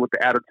come in with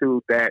the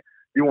attitude that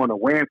you want to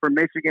win for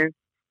Michigan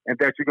and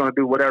that you're going to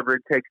do whatever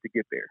it takes to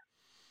get there.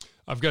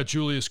 I've got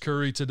Julius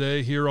Curry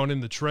today here on In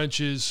the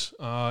Trenches.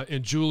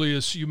 And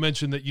Julius, you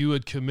mentioned that you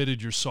had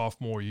committed your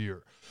sophomore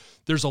year.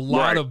 There's a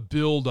lot of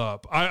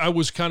build-up. I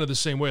was kind of the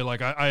same way.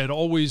 Like I had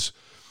always,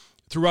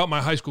 throughout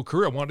my high school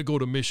career, I wanted to go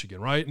to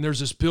Michigan, right? And there's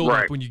this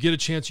build-up. When you get a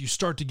chance, you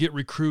start to get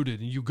recruited,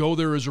 and you go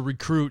there as a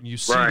recruit, and you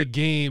see the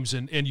games,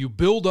 and you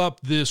build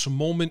up this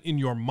moment in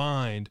your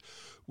mind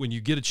when you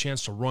get a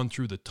chance to run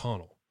through the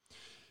tunnel.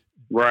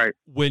 Right.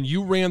 When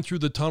you ran through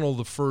the tunnel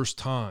the first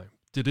time,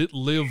 did it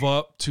live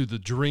up to the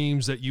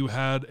dreams that you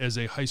had as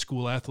a high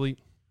school athlete?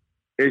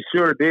 It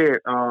sure did,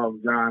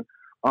 John.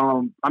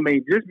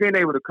 Just being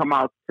able to come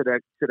out to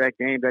that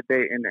game that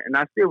day, and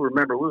I still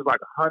remember it was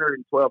like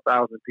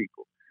 112,000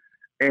 people.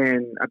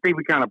 And I think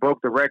we kind of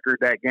broke the record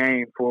that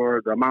game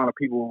for the amount of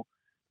people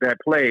that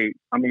played.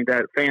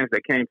 That fans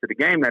that came to the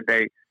game that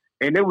day.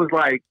 And it was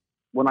like,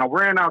 when I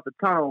ran out the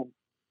tunnel,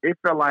 it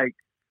felt like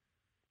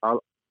a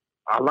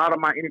lot of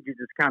my energy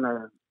just kind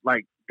of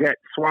like get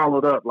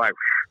swallowed up, like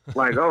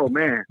oh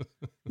man,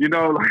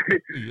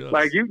 Yes.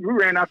 like you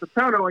ran out the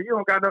tunnel and you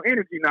don't got no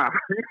energy now,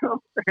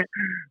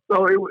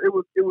 So it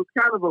was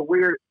kind of a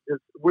weird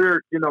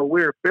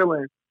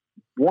feeling.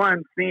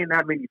 One, seeing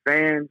that many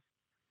fans,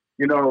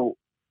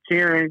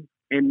 cheering,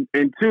 and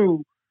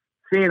 2,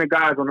 seeing the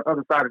guys on the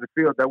other side of the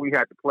field that we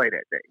had to play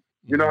that day.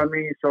 You know what I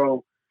mean?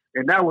 So,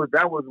 and that was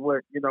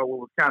what what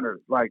was kind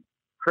of like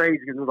crazy,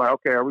 because it was like,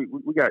 okay,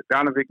 we got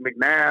Donovan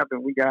McNabb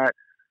and we got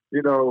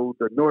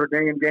the Notre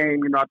Dame game.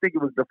 I think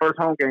it was the first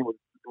home game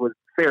was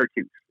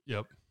Syracuse.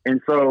 Yep.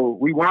 And so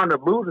we wound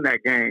up losing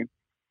that game,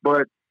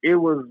 but it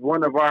was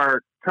one of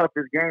our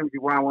toughest games. We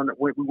wound up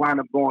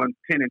going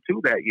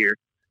 10-2 that year,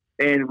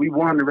 and we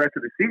won the rest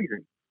of the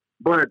season.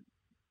 But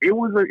it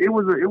was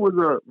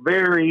a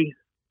very,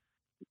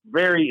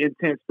 very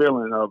intense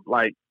feeling of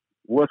like,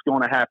 what's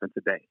going to happen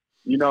today,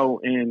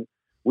 and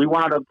we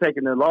wound up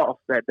taking the loss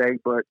that day,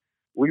 but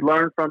we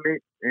learned from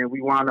it and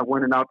we wound up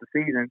winning out the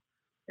season.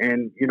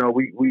 And,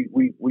 we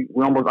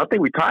almost, I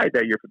think we tied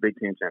that year for Big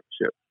Ten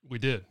championship. We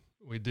did.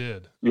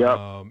 Yep.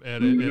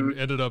 And it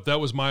ended up, that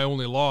was my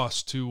only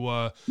loss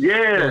to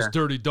those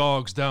dirty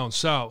dogs down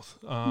south.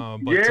 We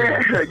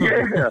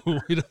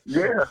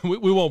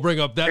won't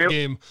bring up that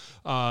game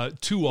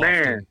too often.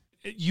 Man.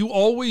 You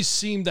always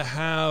seem to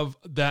have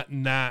that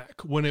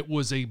knack when it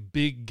was a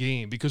big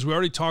game, because we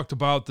already talked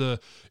about the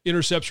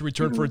interception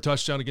return for a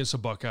touchdown against the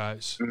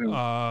Buckeyes.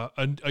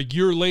 A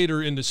year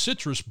later in the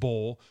Citrus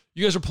Bowl,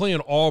 you guys are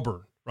playing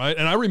Auburn, right?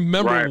 And I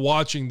remember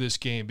watching this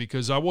game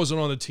because I wasn't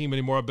on the team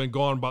anymore. I've been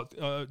gone about,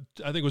 I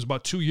think it was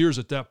about 2 years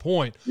at that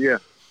point. Yeah.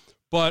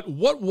 But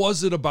what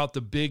was it about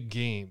the big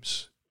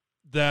games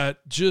that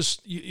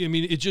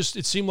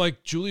it seemed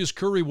like Julius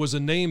Curry was a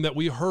name that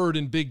we heard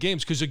in big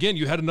games? Because, again,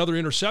 you had another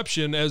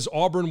interception as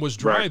Auburn was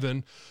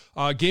driving.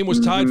 Game was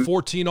tied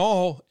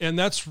 14-all, and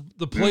that's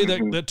the play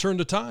that turned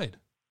the tide.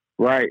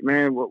 Right,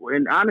 man.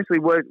 And honestly,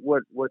 what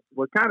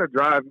kind of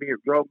drove me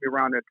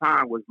around that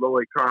time was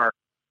Lloyd Carr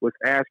was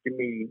asking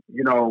me,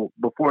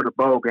 before the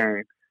bowl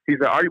game. He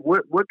said,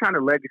 what kind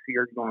of legacy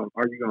are you going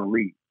to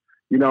leave?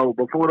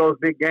 Before those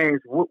big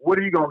games, what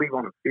are you going to leave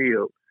on the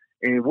field?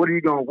 And what are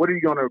you going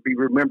to be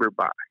remembered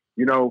by?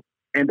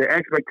 and the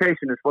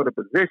expectation is for the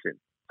position.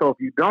 So if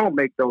you don't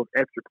make those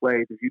extra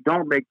plays, if you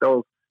don't make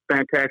those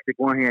fantastic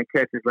one-hand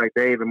catches like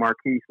Dave and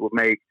Marquise will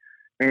make,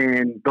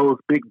 and those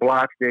big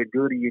blocks that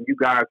Goody and you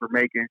guys were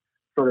making,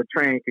 so the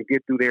train could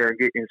get through there and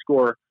get and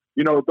score.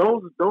 You know,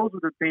 those are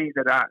the things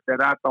that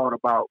I thought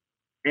about,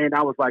 and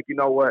I was like, you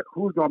know what,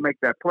 who's gonna make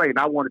that play? And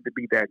I wanted to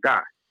be that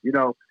guy, you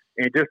know.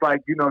 And just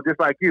like you,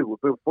 if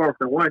it was 4th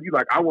and 1, you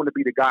like, I want to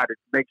be the guy that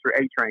makes sure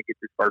A-Train gets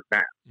his first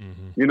down.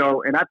 Mm-hmm. You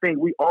know, and I think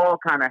we all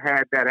kind of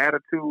had that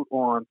attitude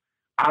on,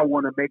 I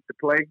want to make the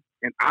play,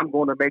 and I'm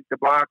going to make the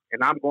block,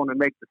 and I'm going to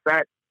make the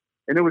sack.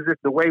 And it was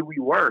just the way we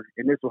were,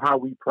 and this was how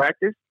we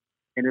practiced,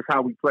 and it's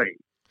how we played.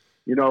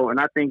 You know, and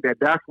I think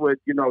that's what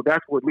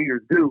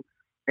leaders do.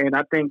 And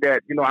I think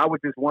that, you know, I was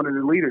just one of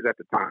the leaders at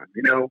the time.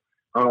 You know,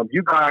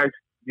 you guys,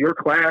 your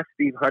class,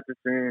 Steve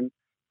Hutchinson,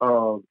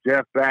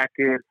 Jeff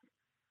Backus,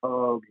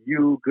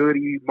 you,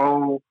 Goody,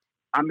 Mo.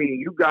 I mean,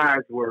 you guys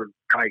were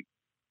like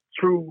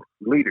true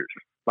leaders.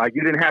 Like,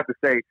 you didn't have to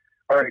say,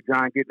 all right,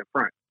 John, get in the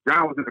front.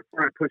 John was in the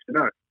front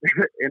pushing us.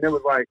 And it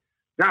was like,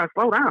 John,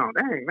 slow down.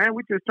 Dang, man,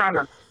 we just trying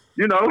to,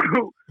 you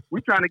know,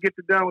 we trying to get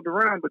you done with the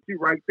run, but you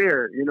right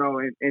there, you know,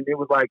 and it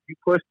was like you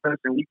pushed us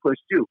and we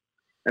pushed you.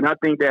 And I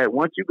think that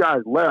once you guys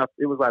left,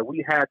 it was like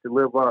we had to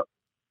live up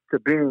to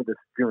being the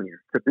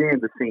junior, to being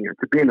the senior,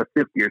 to being the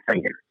 50th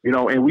senior, you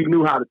know, and we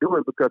knew how to do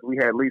it because we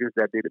had leaders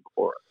that did it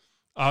before us.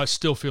 I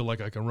still feel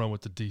like I can run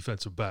with the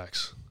defensive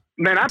backs.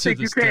 Man, I think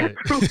you can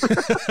too.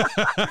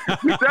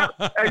 You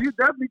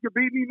definitely can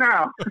beat me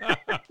now.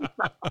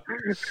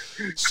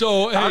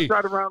 So, hey, I'll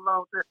try to run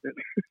long distance.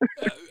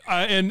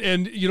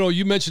 and you know,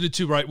 you mentioned it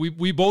too, right?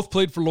 We both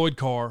played for Lloyd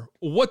Carr.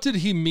 What did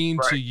he mean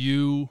to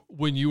you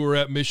when you were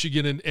at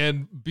Michigan?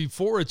 And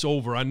before it's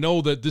over, I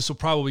know that this will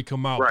probably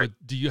come out, but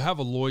do you have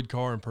a Lloyd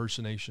Carr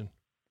impersonation?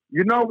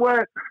 You know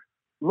what?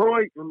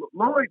 Lloyd.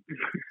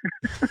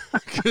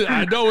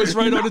 I know it's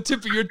right on the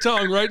tip of your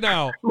tongue right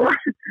now.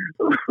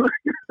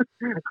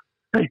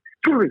 Hey,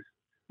 Julius,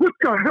 what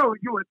the hell are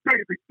you and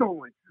David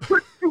doing?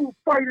 What you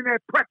fighting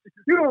at practice?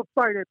 You don't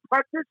fight at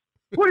practice.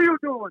 What are you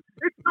doing?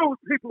 It's those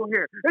people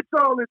here. It's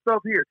all this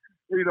stuff here.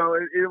 You know,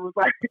 it was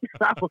like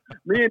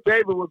me and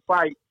David would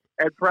fight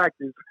at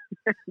practice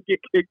and get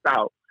kicked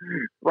out,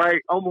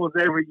 right? Almost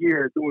every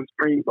year doing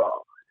spring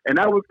ball. And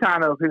that was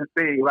kind of his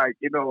thing, like,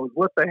 you know,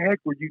 what the heck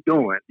were you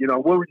doing? You know,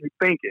 what were you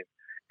thinking?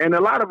 And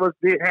a lot of us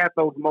did have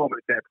those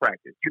moments at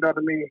practice, you know what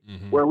I mean?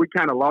 Mm-hmm. Where we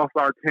kind of lost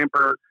our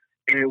temper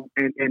and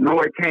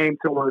Lloyd came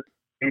to us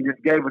and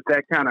just gave us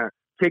that kind of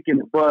kick in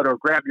the butt or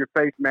grab your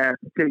face mask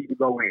and tell you to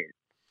go in.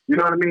 You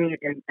know what I mean?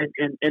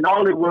 And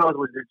all it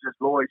was just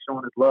Lloyd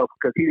showing his love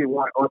because he didn't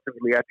want,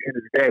 ultimately, at the end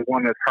of the day,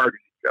 one us hurting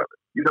each other.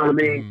 You know what I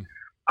mean? Mm-hmm.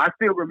 I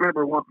still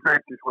remember one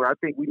practice where I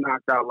think we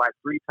knocked out like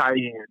 3 tight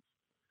ends.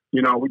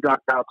 You know, we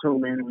knocked out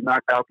Truman, we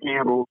knocked out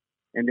Campbell,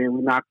 and then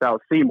we knocked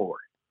out Seymour,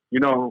 you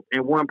know,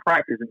 in one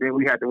practice, and then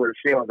we had to wear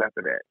shells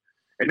after that.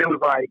 And it was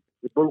like,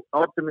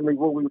 ultimately,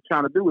 what we were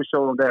trying to do was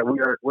show them that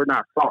we're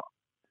not soft.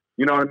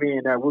 You know what I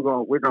mean? That we're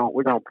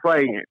gonna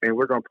play and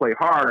we're gonna play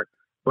hard,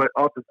 but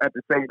also at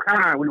the same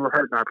time, we were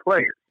hurting our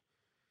players.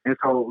 And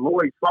so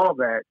Lloyd saw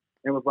that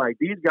and was like,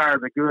 these guys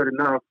are good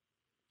enough,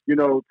 you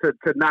know, to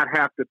not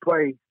have to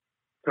play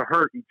to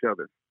hurt each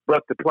other,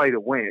 but to play to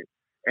win.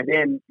 And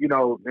then, you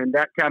know, and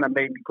that kind of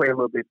made me play a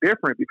little bit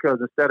different because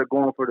instead of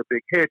going for the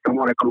big hit, I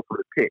want to go for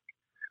the pick.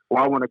 Or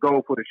I want to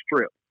go for the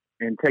strip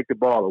and take the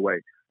ball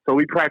away. So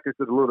we practiced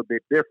it a little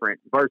bit different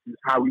versus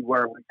how we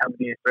were when coming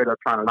in straight up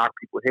trying to knock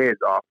people's heads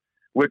off,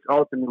 which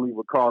ultimately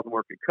would cause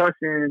more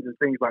concussions and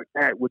things like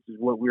that, which is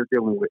what we're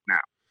dealing with now.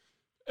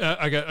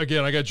 I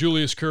got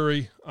Julius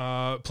Curry,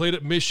 played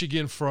at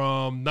Michigan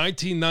from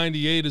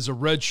 1998 as a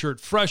redshirt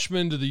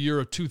freshman to the year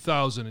of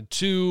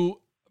 2002.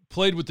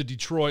 Played with the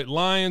Detroit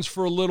Lions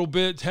for a little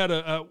bit.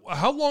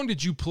 How long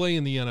did you play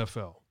in the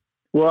NFL?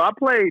 Well, I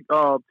played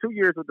 2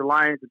 years with the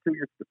Lions and 2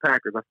 years with the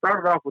Packers. I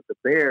started off with the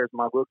Bears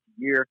my rookie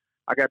year.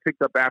 I got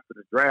picked up after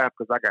the draft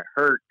because I got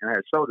hurt and I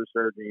had shoulder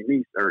surgery and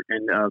knee surgery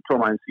and tore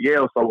my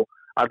MCL. So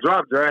I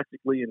dropped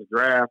drastically in the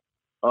draft.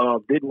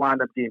 Didn't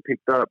wind up getting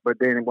picked up, but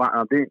then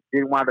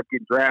didn't wind up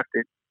getting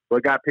drafted.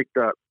 But got picked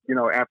up, you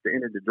know, after the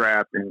end of the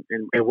draft and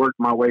worked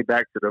my way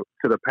back to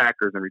the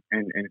Packers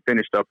and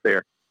finished up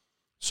there.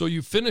 So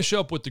you finish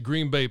up with the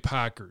Green Bay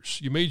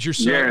Packers. You made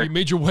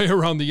your way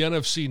around the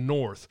NFC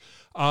North.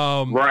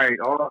 Right.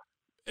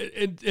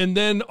 And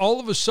then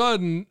all of a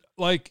sudden,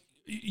 like,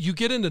 you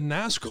get into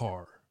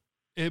NASCAR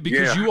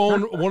because you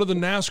own one of the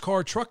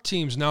NASCAR truck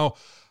teams. Now,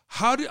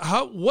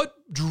 what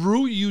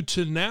drew you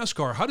to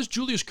NASCAR? How does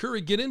Julius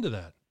Curry get into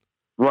that?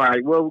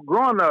 Right. Well,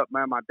 growing up,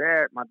 man, my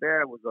dad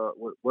was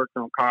worked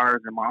on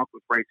cars and my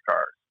uncle's race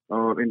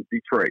cars in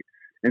Detroit.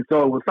 And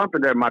so it was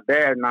something that my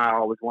dad and I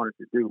always wanted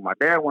to do. My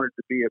dad wanted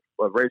to be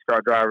a race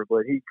car driver, but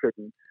he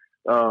couldn't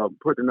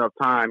put enough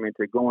time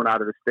into going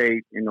out of the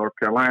state in North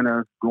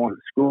Carolina, going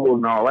to school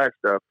and all that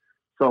stuff.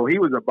 So he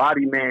was a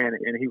body man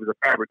and he was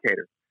a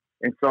fabricator.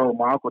 And so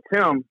my Uncle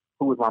Tim,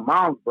 who was my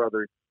mom's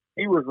brother,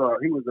 he was a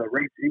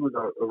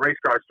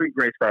street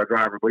race car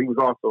driver, but he was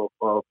also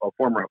a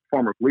former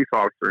police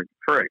officer in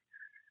Detroit.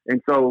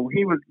 And so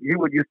he would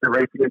used to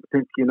race against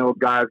Penske and those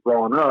guys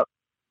growing up.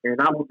 And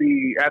I would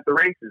be at the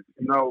races,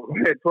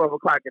 at 12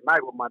 o'clock at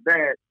night with my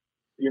dad,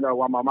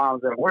 while my mom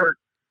was at work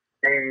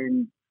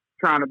and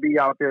trying to be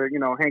out there,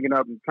 hanging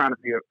up and trying to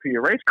be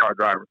a race car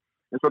driver.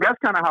 And so that's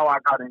kind of how I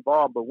got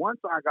involved. But once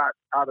I got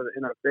out of the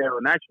NFL,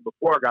 and actually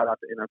before I got out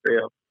the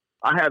NFL,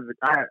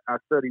 I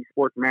studied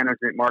sports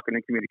management, marketing,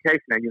 and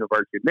communication at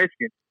University of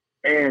Michigan.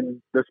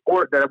 And the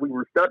sport that we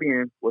were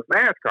studying was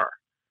NASCAR.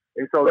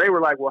 And so they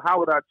were like, well, how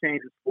would I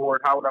change the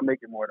sport? How would I make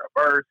it more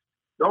diverse?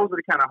 Those are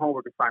the kind of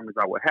homework assignments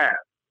I would have.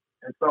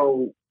 And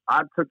so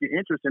I took an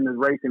interest in this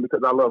racing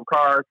because I love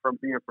cars from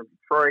being from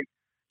Detroit.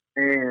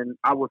 And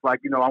I was like,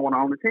 I want to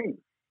own a team.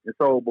 And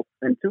so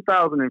in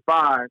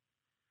 2005,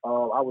 I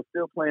was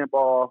still playing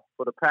ball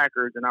for the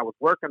Packers, and I was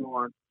working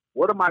on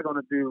what am I going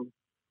to do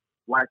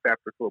life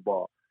after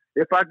football.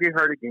 If I get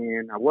hurt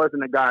again, I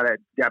wasn't a guy that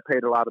got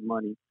paid a lot of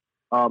money.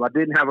 I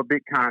didn't have a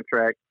big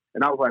contract.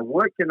 And I was like,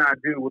 what can I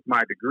do with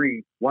my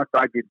degree once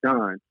I get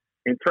done?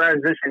 And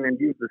transition and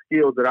use the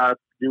skills that I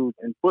used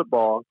in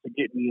football to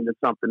get me into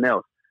something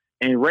else.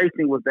 And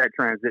racing was that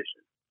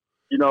transition.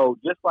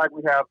 Just like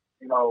we have,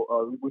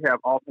 we have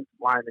offensive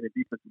linemen and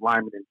defensive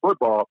linemen in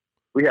football,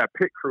 we have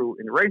pit crew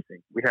in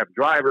racing. We have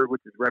driver,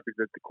 which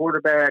represents the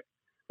quarterback.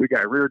 We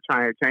got rear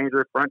tire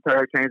changer, front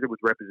tire changer, which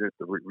represents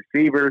the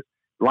receivers.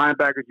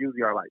 Linebackers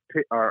usually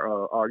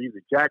are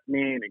usually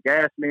jackmen and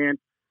gasmen.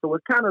 So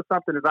it's kind of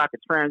something that I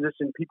could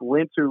transition people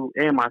into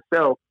and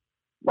myself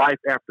life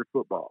after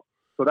football.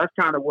 So that's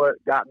kind of what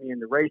got me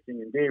into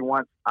racing. And then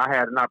once I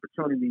had an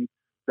opportunity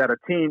that a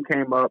team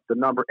came up, the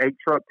number 8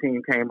 truck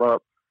team came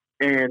up,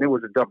 and it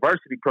was a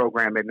diversity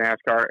program at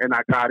NASCAR, and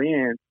I got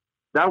in.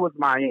 That was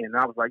my end. And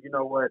I was like, you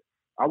know what?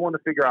 I want to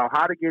figure out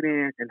how to get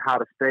in and how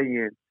to stay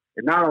in.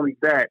 And not only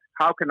that,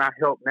 how can I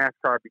help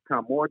NASCAR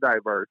become more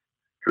diverse,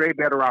 create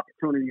better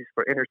opportunities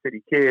for inner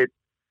city kids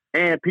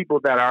and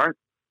people that aren't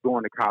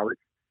going to college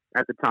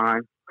at the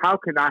time? How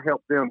can I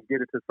help them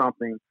get into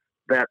something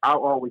that I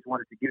always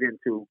wanted to get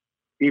into,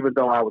 even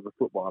though I was a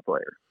football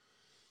player?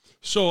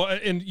 So,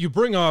 and you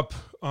bring up,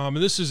 and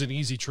this is an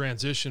easy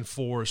transition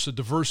for us, so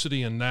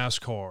diversity in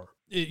NASCAR.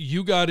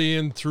 You got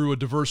in through a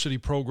diversity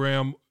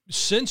program.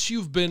 Since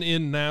you've been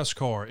in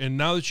NASCAR and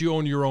now that you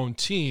own your own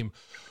team,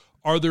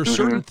 are there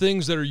certain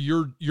things that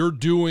you're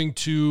doing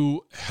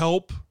to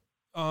help,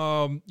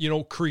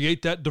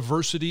 create that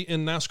diversity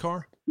in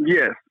NASCAR?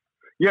 Yes.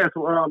 Just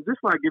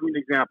want to give you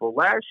an example.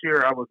 Last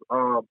year, I was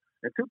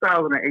in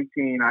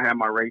 2018. I had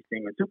my race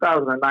team. In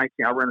 2019,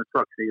 I ran a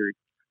truck series,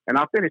 and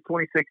I finished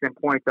 26 in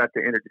points at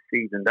the end of the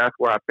season. That's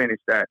where I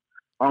finished at.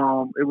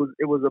 It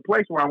was a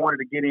place where I wanted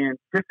to get in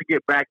just to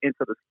get back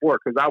into the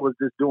sport because I was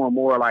just doing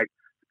more like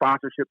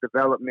sponsorship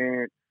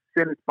development,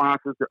 sending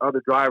sponsors to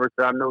other drivers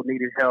that I know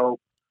needed help.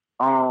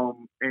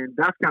 And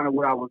that's kind of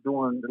what I was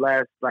doing the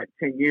last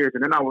 10 years.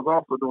 And then I was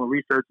also doing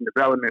research and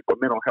development for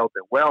mental health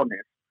and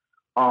wellness.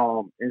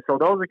 And so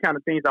those are the kind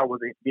of things I was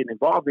getting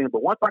involved in.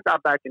 But once I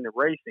got back into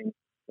racing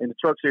in the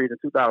truck series in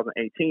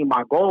 2018,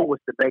 my goal was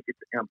to make it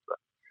to IMSA.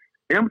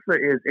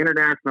 IMSA is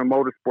International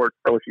Motorsports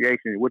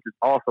Association, which is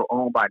also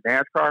owned by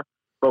NASCAR.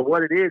 But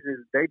what it is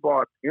they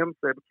bought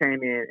IMSA,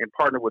 came in and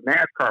partnered with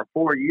NASCAR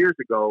 4 years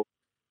ago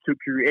to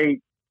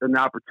create an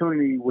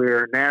opportunity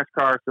where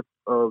NASCAR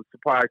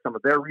supplies some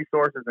of their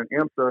resources and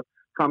IMSA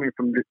coming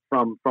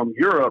from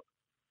Europe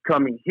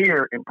coming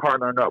here and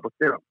partnering up with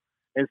them.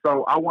 And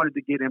so I wanted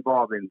to get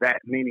involved in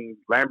that, meaning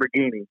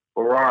Lamborghini,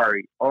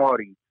 Ferrari,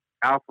 Audi,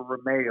 Alfa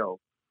Romeo,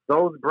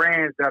 those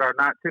brands that are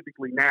not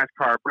typically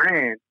NASCAR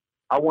brands.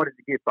 I wanted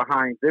to get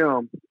behind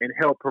them and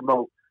help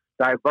promote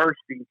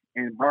diversity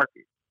in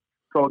market.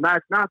 So now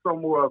it's not so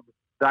more of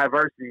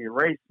diversity in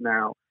race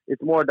now.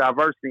 It's more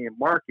diversity in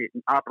market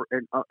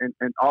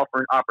and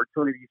offering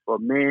opportunities for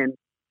men,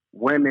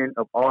 women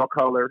of all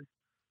colors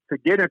to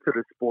get into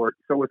the sport.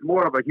 So it's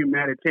more of a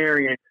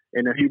humanitarian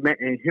and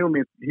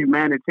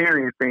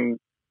humanitarian thing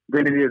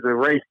than it is a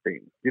race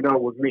thing,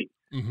 with me.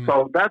 Mm-hmm.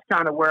 So that's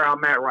kind of where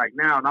I'm at right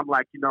now. And I'm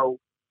like,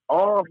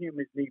 all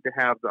humans need to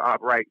have the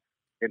right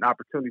and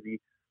opportunity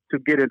to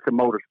get into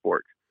motorsports.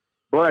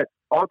 But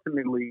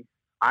ultimately,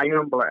 I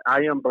am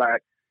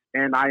black,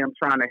 and I am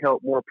trying to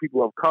help more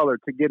people of color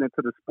to get into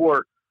the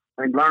sport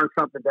and learn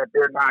something that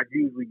they're not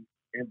usually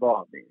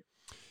involved in.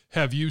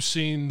 Have you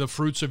seen the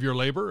fruits of your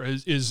labor?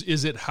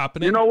 Is it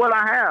happening? You know what?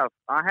 I have.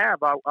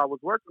 I was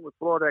working with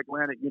Florida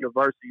Atlantic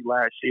University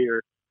last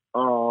year,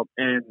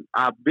 and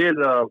I did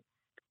a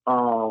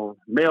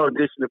male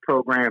initiative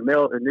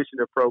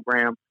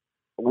program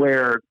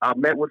where I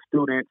met with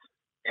students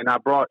and I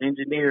brought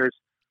engineers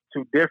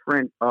to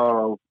different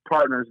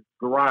partners'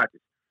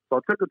 garages. So I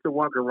took them to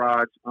one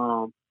garage,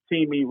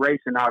 Team E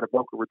Racing out of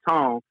Boca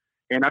Raton,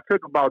 and I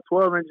took about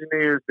 12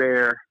 engineers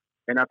there,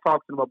 and I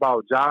talked to them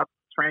about job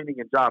training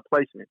and job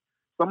placement.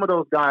 Some of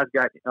those guys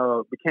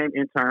became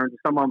interns, and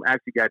some of them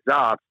actually got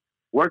jobs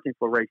working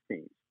for race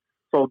teams.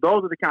 So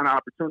those are the kind of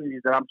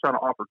opportunities that I'm trying to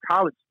offer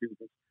college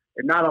students,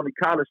 and not only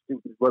college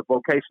students, but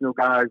vocational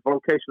guys,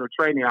 vocational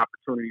training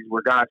opportunities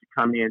where guys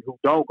can come in who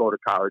don't go to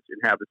college and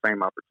have the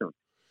same opportunity.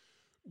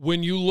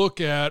 When you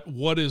look at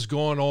what has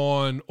gone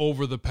on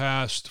over the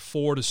past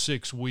 4 to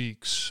 6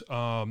 weeks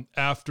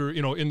after,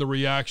 in the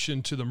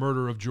reaction to the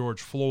murder of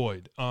George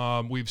Floyd,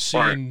 we've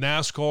seen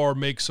NASCAR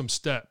make some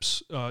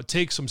steps,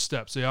 take some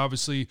steps. They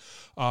obviously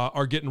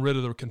are getting rid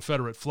of the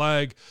Confederate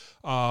flag.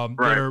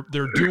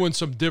 They're doing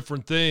some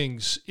different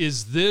things.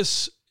 Is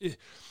this,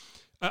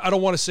 I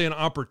don't want to say an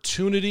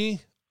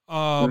opportunity,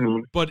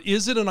 but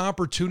is it an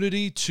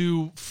opportunity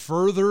to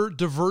further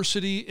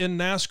diversity in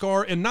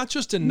NASCAR, and not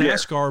just in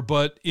NASCAR,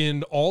 but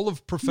in all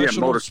of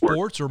professional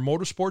sports or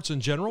motorsports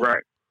in general?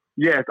 Right.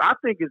 Yes, I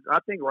think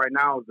right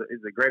now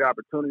is a great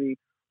opportunity.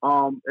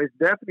 It's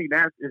definitely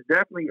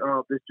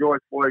this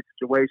George Floyd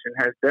situation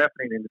has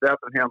definitely, and the death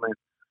of him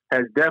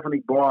has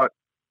definitely brought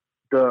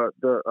a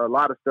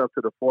lot of stuff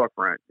to the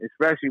forefront,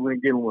 especially when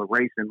dealing with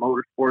race and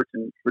motorsports,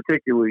 and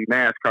particularly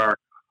NASCAR.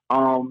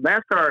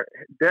 NASCAR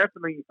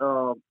definitely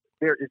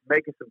there is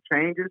making some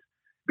changes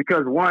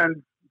because,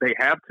 one, they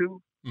have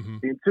to,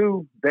 and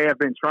two, they have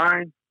been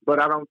trying,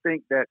 but I don't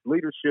think that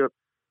leadership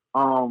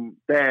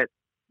that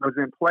was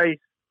in place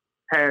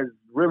has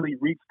really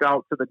reached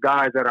out to the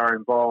guys that are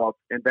involved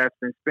and that's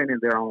been spending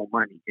their own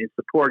money and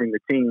supporting the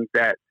teams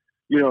that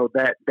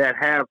that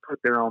have put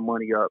their own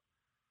money up.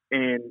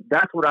 And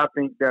that's what I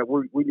think that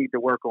we need to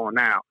work on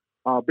now.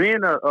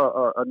 Being a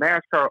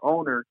NASCAR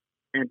owner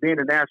and being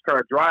a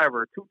NASCAR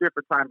driver, two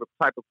different type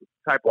of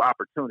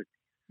opportunities.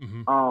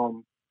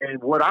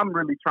 And what I'm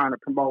really trying to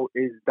promote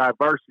is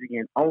diversity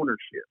in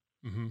ownership,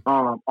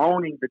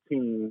 owning the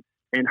team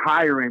and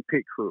hiring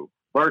pit crew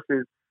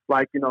versus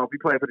if you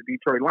play for the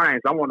Detroit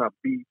Lions, I want to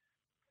be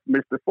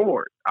Mr.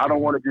 Ford. I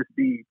don't want to just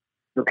be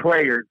the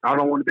player. I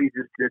don't want to be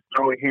just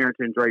Joey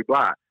Harrington, Dre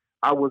Bly.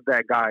 I was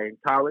that guy in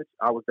college.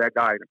 I was that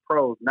guy in the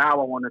pros.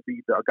 Now I want to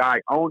be the guy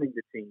owning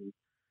the team,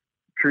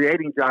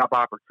 creating job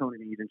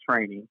opportunities and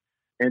training,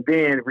 and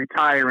then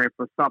retiring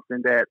from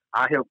something that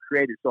I helped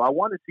create. So I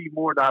want to see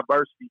more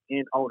diversity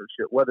in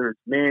ownership, whether it's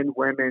men,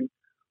 women,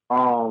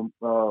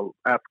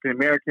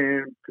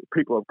 African-American,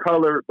 people of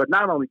color, but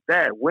not only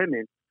that,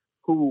 women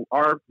who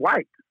are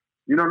white,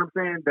 you know what I'm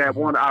saying, that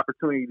want the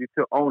opportunity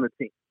to own a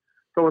team.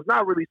 So it's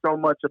not really so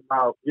much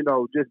about,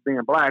 just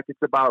being black. It's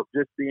about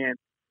just being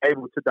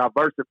able to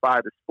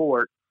diversify the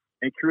sport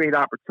and create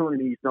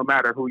opportunities no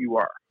matter who you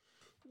are.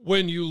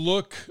 When you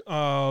look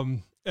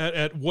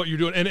at what you're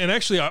doing, and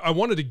actually I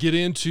wanted to get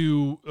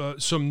into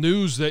some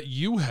news that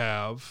you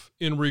have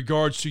in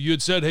regards to, you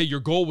had said, hey, your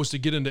goal was to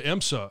get into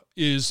IMSA.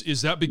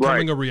 Is that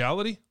becoming a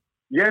reality?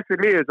 Yes,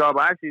 it is. I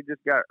actually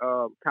just got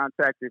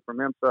contacted from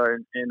IMSA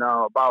and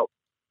about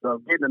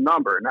getting a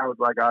number. And I was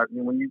like,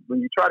 when you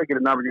try to get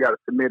a number, you got to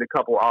submit a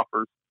couple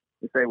offers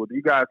and say, well, do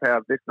you guys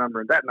have this number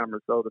and that number?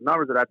 So the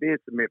numbers that I did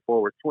submit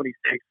for were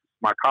 26,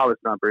 my college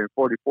number, and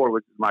 44,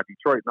 which is my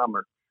Detroit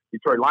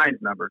Lions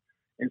number.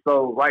 And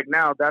so right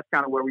now, that's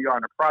kind of where we are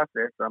in the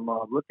process. I'm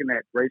looking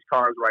at race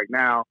cars right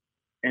now,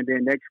 and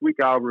then next week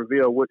I'll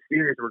reveal what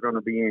series we're going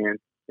to be in.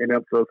 And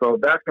so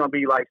that's going to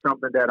be like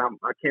something that I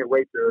can't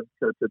wait to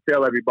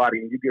tell everybody.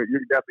 And you're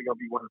definitely going to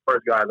be one of the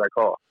first guys I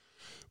call.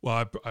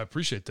 Well, I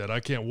appreciate that. I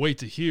can't wait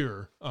to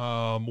hear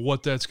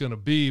what that's going to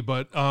be.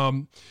 But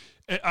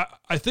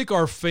I think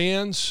our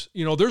fans,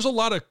 there's a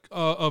lot of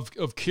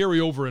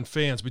carryover in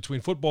fans between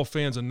football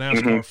fans and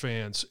NASCAR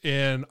fans.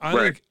 And I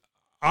think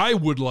I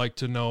would like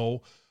to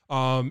know,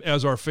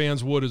 as our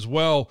fans would as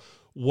well,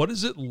 what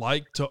is it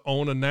like to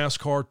own a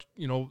NASCAR,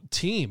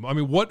 team? I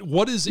mean,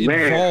 what is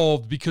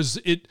involved? Because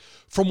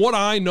from what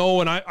I know,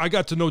 and I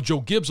got to know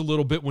Joe Gibbs a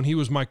little bit when he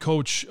was my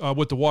coach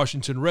with the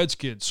Washington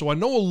Redskins. So I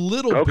know a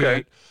little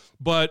bit,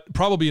 but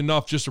probably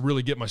enough just to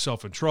really get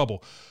myself in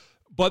trouble.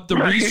 But the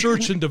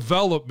research and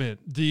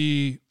development,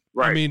 I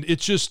mean,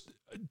 it's just,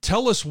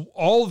 tell us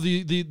all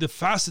the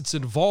facets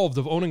involved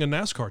of owning a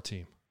NASCAR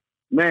team.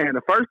 Man,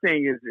 the first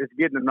thing is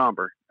getting a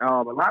number.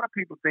 A lot of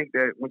people think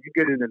that when you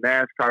get into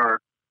NASCAR,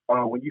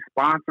 when you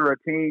sponsor a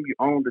team, you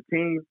own the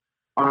team.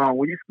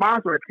 When you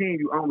sponsor a team,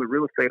 you own the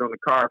real estate on the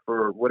car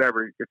for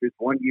whatever, if it's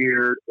 1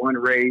 year, one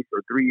race,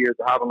 or 3 years,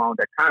 or however long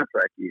that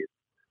contract is.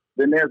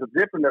 Then there's a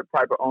different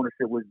type of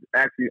ownership, which is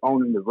actually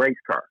owning the race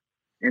car.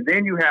 And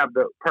then you have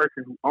the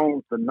person who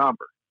owns the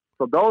number.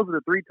 So those are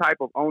the three type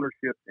of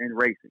ownerships in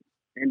racing,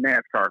 in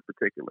NASCAR in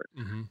particular.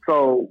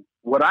 So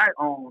what I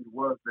owned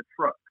was the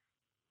truck.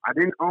 I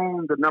didn't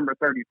own the number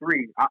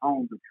 33. I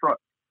owned the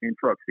truck in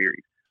Truck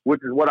Series,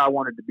 which is what I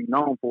wanted to be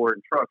known for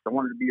in trucks. I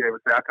wanted to be able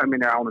to say, I come in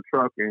there on a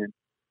truck, and,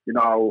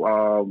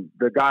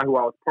 the guy who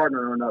I was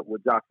partnering up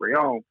with, Josh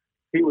Rayon,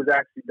 he was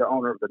actually the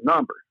owner of the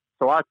number.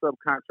 So I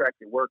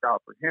subcontracted work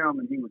out for him,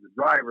 and he was the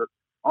driver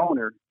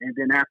owner. And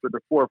then after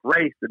the fourth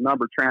race, the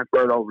number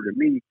transferred over to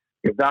me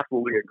if that's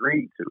what we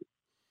agreed to,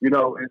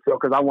 and so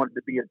because I wanted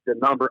to be the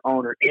number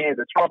owner and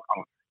the truck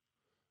owner.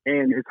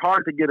 And it's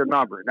hard to get a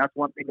number. And that's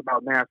one thing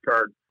about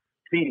NASCAR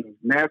teams.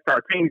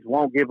 NASCAR teams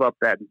won't give up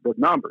the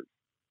numbers.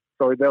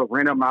 So they'll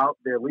rent them out,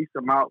 they'll lease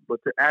them out.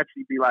 But to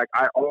actually be like,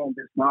 I own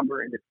this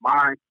number and it's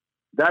mine,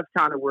 that's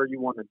kind of where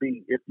you want to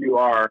be if you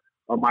are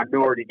a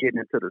minority getting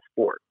into the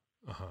sport.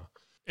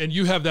 And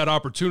you have that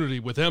opportunity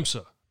with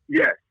IMSA.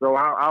 Yes. So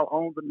I'll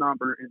own the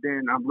number, and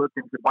then I'm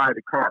looking to buy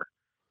the car.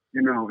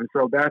 And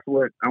so that's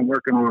what I'm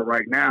working on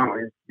right now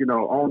is,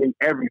 owning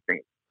everything,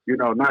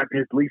 not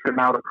just leasing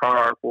out a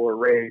car for a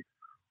race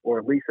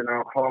or leasing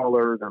out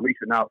haulers or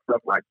leasing out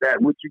stuff like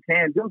that, which you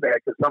can do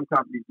that because some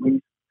companies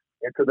lease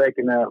until they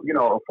can,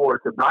 afford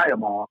to buy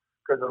them all.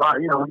 Because a lot,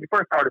 when you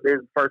first start a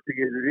business, first 2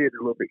 years, it is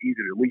a little bit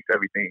easier to lease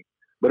everything.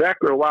 But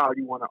after a while,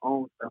 you want to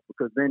own stuff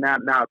because then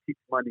that now keeps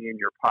money in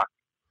your pocket.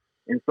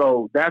 And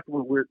so that's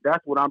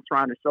what I'm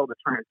trying to show the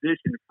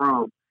transition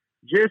from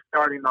just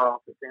starting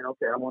off and saying,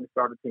 okay, I want to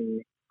start a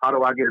team. How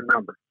do I get a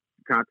number?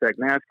 You contact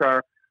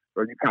NASCAR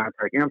or you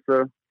contact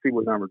IMSA, see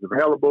what numbers are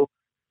available.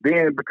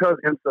 Then because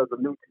IMSA is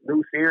a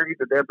new series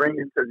that they're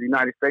bringing to the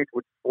United States,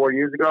 which is 4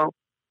 years ago,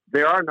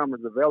 there are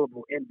numbers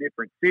available in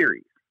different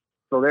series.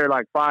 So there are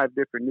like 5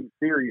 different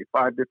series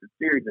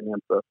in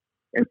IMSA.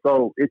 And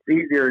so it's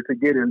easier to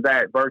get in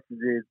that versus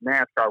is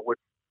NASCAR, which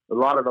a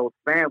lot of those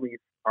families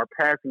are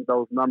passing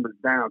those numbers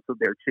down to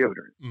their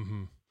children.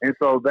 Mm-hmm. And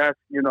so that's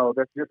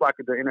just like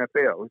the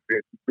NFL.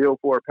 If Bill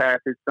Ford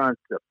passed, his son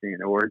steps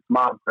in, or his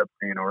mom steps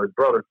in, or his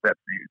brother steps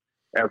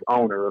in as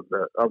owner of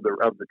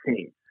the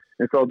team.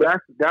 And so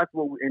that's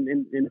what.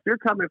 And if you're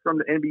coming from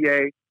the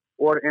NBA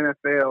or the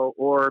NFL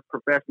or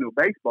professional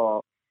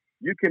baseball,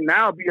 you can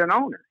now be an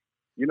owner.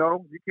 You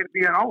can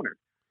be an owner.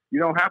 You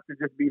don't have to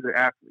just be the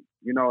athlete.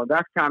 And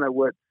that's kind of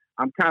what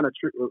I'm kind of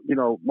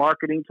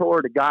marketing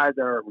toward the guys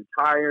that are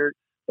retired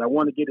that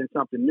want to get in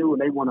something new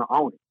and they want to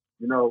own it.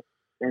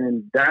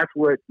 And that's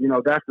what,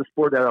 that's the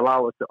sport that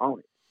allows us to own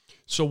it.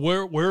 So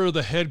where are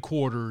the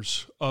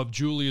headquarters of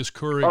Julius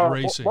Curry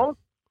Racing?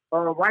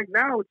 Right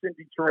now it's in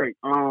Detroit.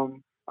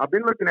 I've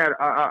been looking at,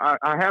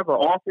 I have an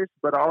office,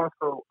 but I'm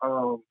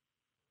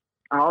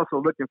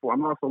also looking for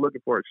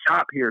a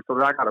shop here so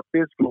that I got a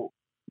physical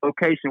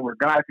location where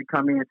guys can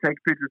come in and take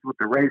pictures with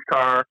the race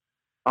car,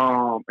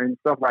 and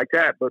stuff like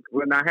that. But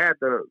when I had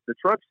the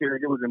truck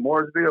series, it was in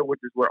Mooresville, which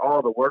is where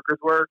all the workers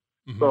were.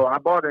 Mm-hmm. So I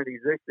bought an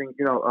existing,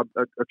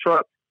 a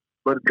truck,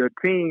 but the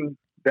team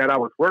that I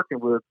was working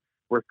with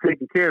was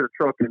taking care of the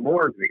truck in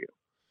Mooresville.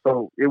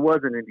 So it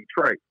wasn't in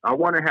Detroit. I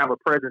want to have a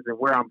presence in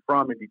where I'm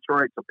from in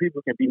Detroit so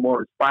people can be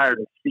more inspired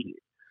and see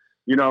it.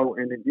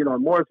 And in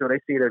Mooresville, they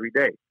see it every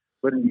day.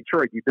 But in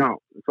Detroit, you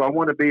don't. So I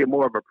want to be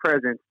more of a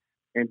presence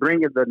and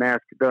bringing the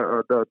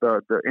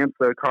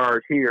IMSA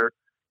cars here.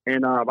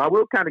 And I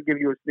will kind of give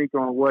you a sneak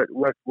on what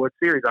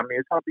series. I mean,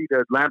 it's going to be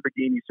the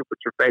Lamborghini Super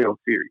Trofeo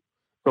series.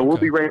 So we'll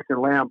be racing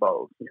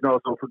Lambos. So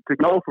to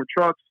go from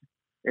trucks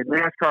and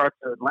NASCAR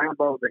to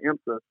Lambos to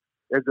IMSA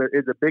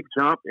is a big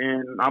jump,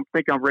 and I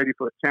think I'm ready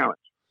for the challenge.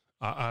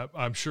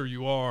 I'm sure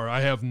you are.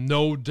 I have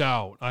no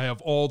doubt. I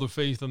have all the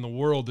faith in the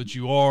world that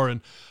you are.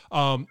 And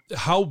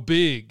how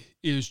big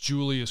is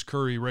Julius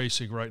Curry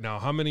Racing right now?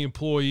 How many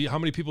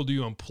people do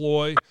you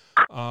employ?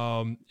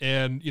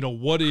 And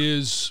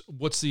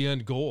what's the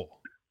end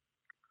goal?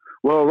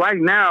 Well, right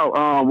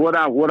now, what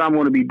I'm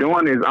going to be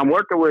doing is I'm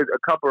working with a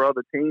couple of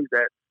other teams.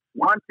 That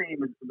one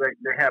team is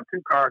they have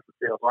 2 cars for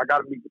sale, so I got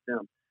to meet with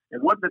them.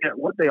 And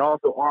what they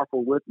also offer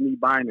with me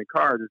buying the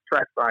cars is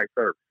trackside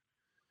service.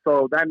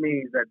 So that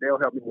means that they'll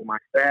help me with my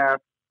staff,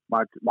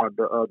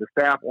 the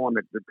staff on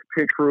the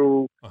pit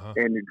crew,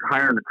 and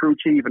hiring the crew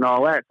chief and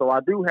all that. So I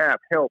do have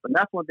help, and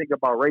that's one thing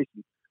about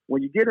racing.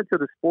 When you get into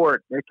the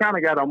sport, it kind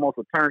of got almost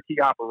a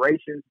turnkey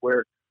operations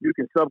where you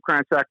can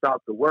subcontract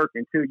out the work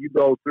until you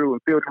go through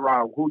and filter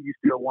out who you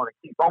still want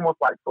to keep, almost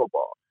like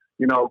football.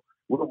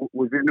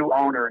 With your new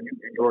owner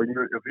or if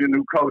you're a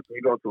new coach and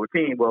you go to a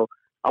team, well,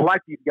 I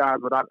like these guys,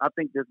 but I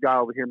think this guy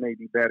over here may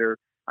be better.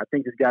 I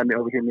think this guy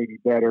over here may be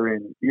better,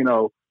 and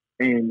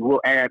and we'll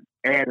add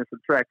and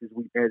subtract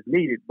as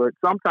needed. But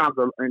sometimes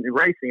in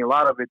racing, a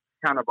lot of it's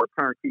kind of a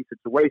turnkey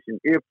situation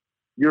if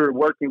you're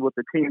working with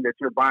the team that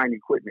you're buying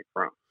equipment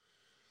from.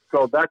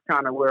 So that's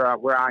kind of where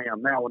I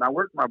am now. When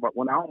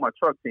I own my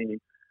truck team,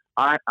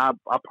 I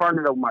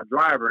partnered up with my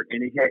driver,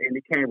 and he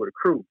came with a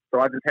crew,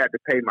 so I just had to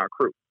pay my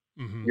crew.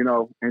 Mm-hmm.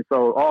 And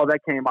so all that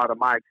came out of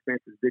my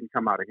expenses, didn't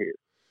come out of his.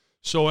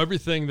 So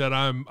everything that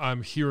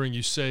I'm hearing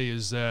you say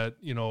is that,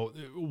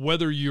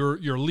 whether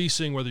you're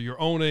leasing, whether you're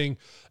owning,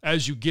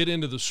 as you get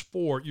into the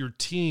sport, your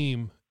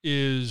team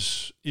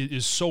is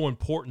so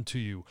important to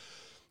you.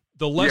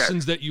 The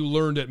lessons that you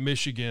learned at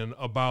Michigan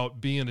about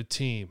being a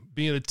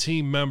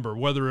team member,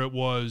 whether it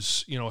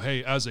was,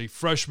 hey, as a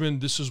freshman,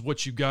 this is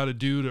what you got to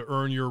do to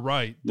earn your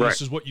right.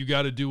 This is what you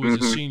got to do as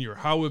a senior.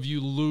 How have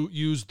you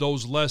used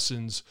those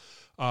lessons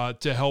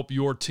to help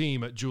your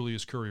team at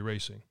Julius Curry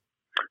Racing?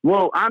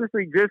 Well,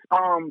 honestly, just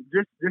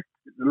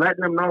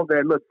letting them know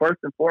that, look, first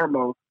and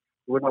foremost,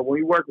 when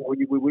we work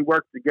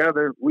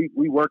together,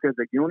 we work as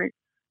a unit,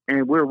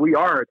 and we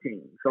are a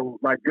team. So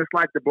just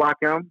like the Block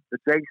M, the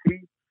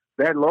JC,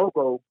 that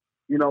logo,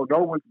 no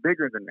one's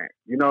bigger than that.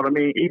 You know what I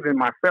mean? Even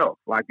myself,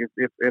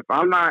 if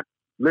I'm not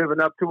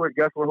living up to it,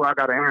 guess who I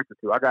got to answer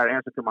to? I got to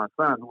answer to my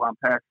son, who I'm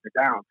passing it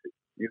down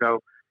to.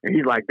 And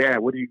he's like, Dad,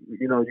 what do you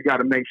got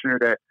to make sure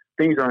that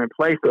things are in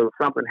place so if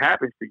something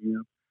happens to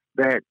you,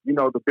 that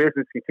the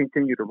business can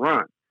continue to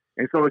run.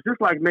 And so it's just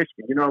like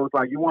Michigan. You know, it's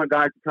like you want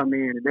guys to come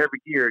in, and every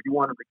year you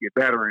want them to get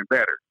better and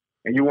better.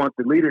 And you want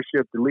the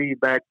leadership to lead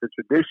back the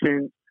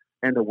traditions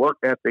and the work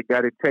ethic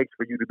that it takes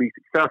for you to be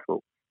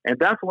successful. And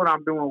that's what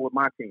I'm doing with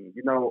my team.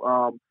 You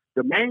know,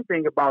 the main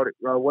thing about it,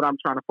 what I'm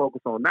trying to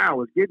focus on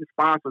now is getting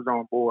sponsors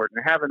on board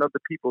and having other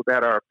people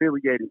that are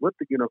affiliated with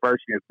the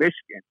University of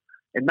Michigan.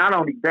 And not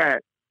only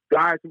that,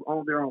 guys who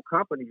own their own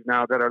companies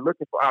now that are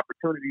looking for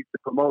opportunities to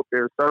promote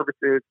their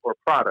services or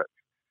products.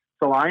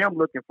 So I am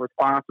looking for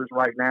sponsors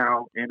right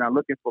now, and I'm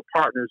looking for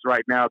partners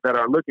right now that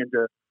are looking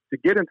to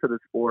get into the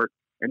sport.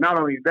 And not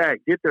only that,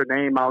 get their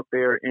name out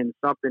there in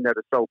something that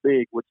is so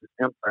big, which is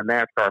a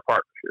NASCAR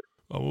partnership.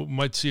 Well, we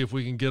might see if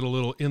we can get a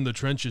little "In the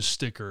Trenches"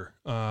 sticker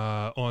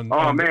on the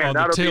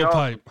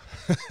tailpipe.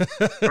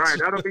 Awesome. Right,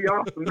 that'll be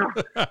awesome. No.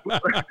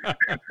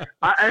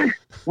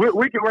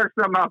 We can work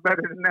something out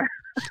better than that.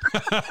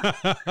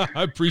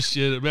 I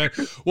appreciate it, man.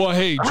 Well,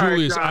 hey,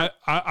 Julius, right,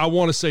 I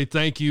want to say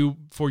thank you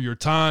for your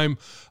time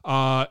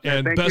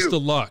and best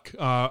of luck.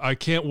 I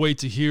can't wait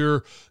to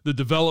hear the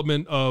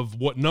development of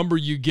what number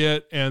you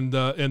get and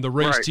the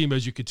race team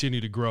as you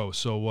continue to grow.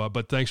 So,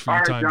 but thanks for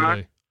your time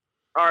today.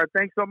 All right,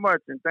 thanks so much,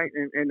 and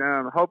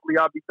hopefully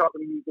I'll be talking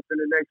to you within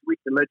the next week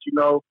to let you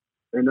know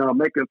and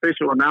make an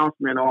official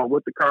announcement on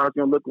what the car is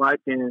going to look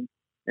like and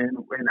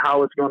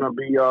how it's going to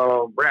be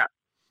wrapped.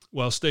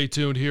 Well, stay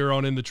tuned here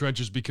on In the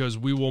Trenches, because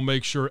we will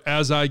make sure,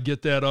 as I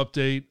get that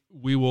update,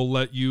 we will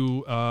let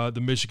you, the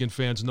Michigan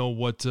fans, know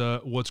what's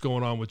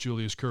going on with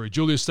Julius Curry.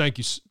 Julius, thank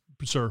you,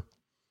 sir.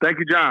 Thank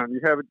you, John. You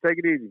have it. Take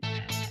it easy.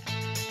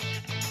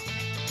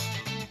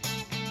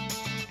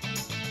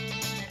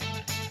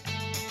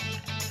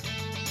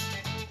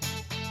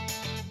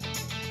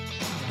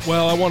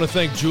 Well, I want to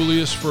thank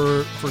Julius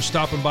for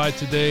stopping by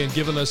today and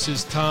giving us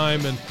his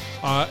time. And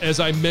as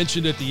I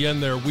mentioned at the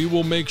end there, we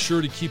will make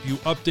sure to keep you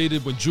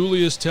updated when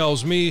Julius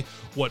tells me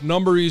what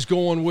number he's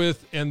going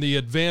with and the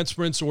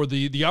advancements or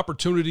the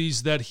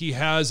opportunities that he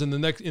has in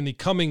the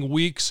coming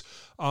weeks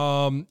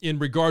in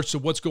regards to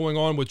what's going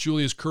on with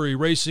Julius Curry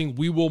Racing.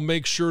 We will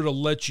make sure to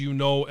let you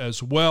know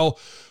as well.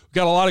 We've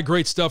got a lot of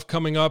great stuff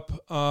coming up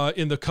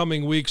in the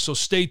coming weeks, so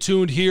stay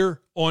tuned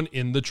here on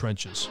In the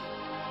Trenches.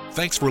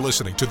 Thanks for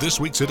listening to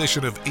this week's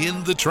edition of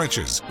In the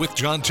Trenches with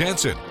John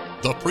Jansen.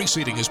 The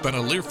preceding has been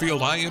a Learfield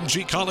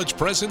IMG College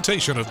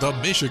presentation of the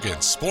Michigan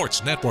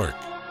Sports Network.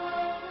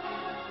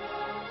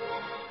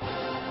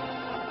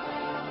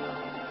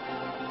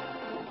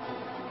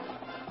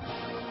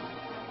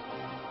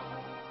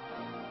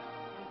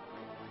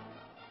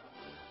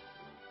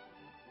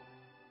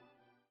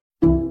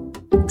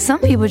 Some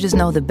people just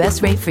know the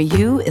best rate for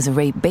you is a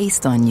rate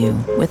based on you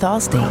with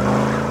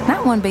Allstate.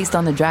 Not one based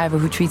on the driver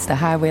who treats the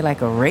highway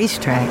like a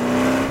racetrack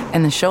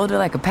and the shoulder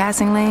like a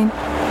passing lane.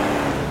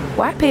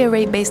 Why pay a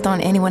rate based on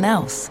anyone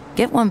else?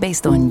 Get one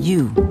based on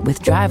you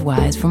with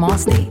DriveWise from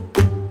Allstate.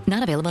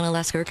 Not available in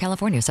Alaska or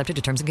California, subject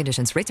to terms and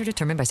conditions. Rates are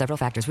determined by several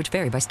factors, which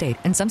vary by state.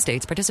 In some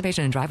states,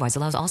 participation in DriveWise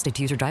allows Allstate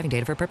to use your driving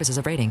data for purposes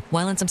of rating.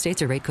 While in some states,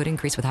 your rate could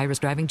increase with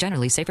high-risk driving.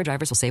 Generally, safer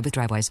drivers will save with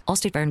DriveWise.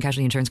 Allstate Fire and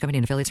Casualty Insurance Company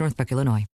and affiliates, Northbrook, Illinois.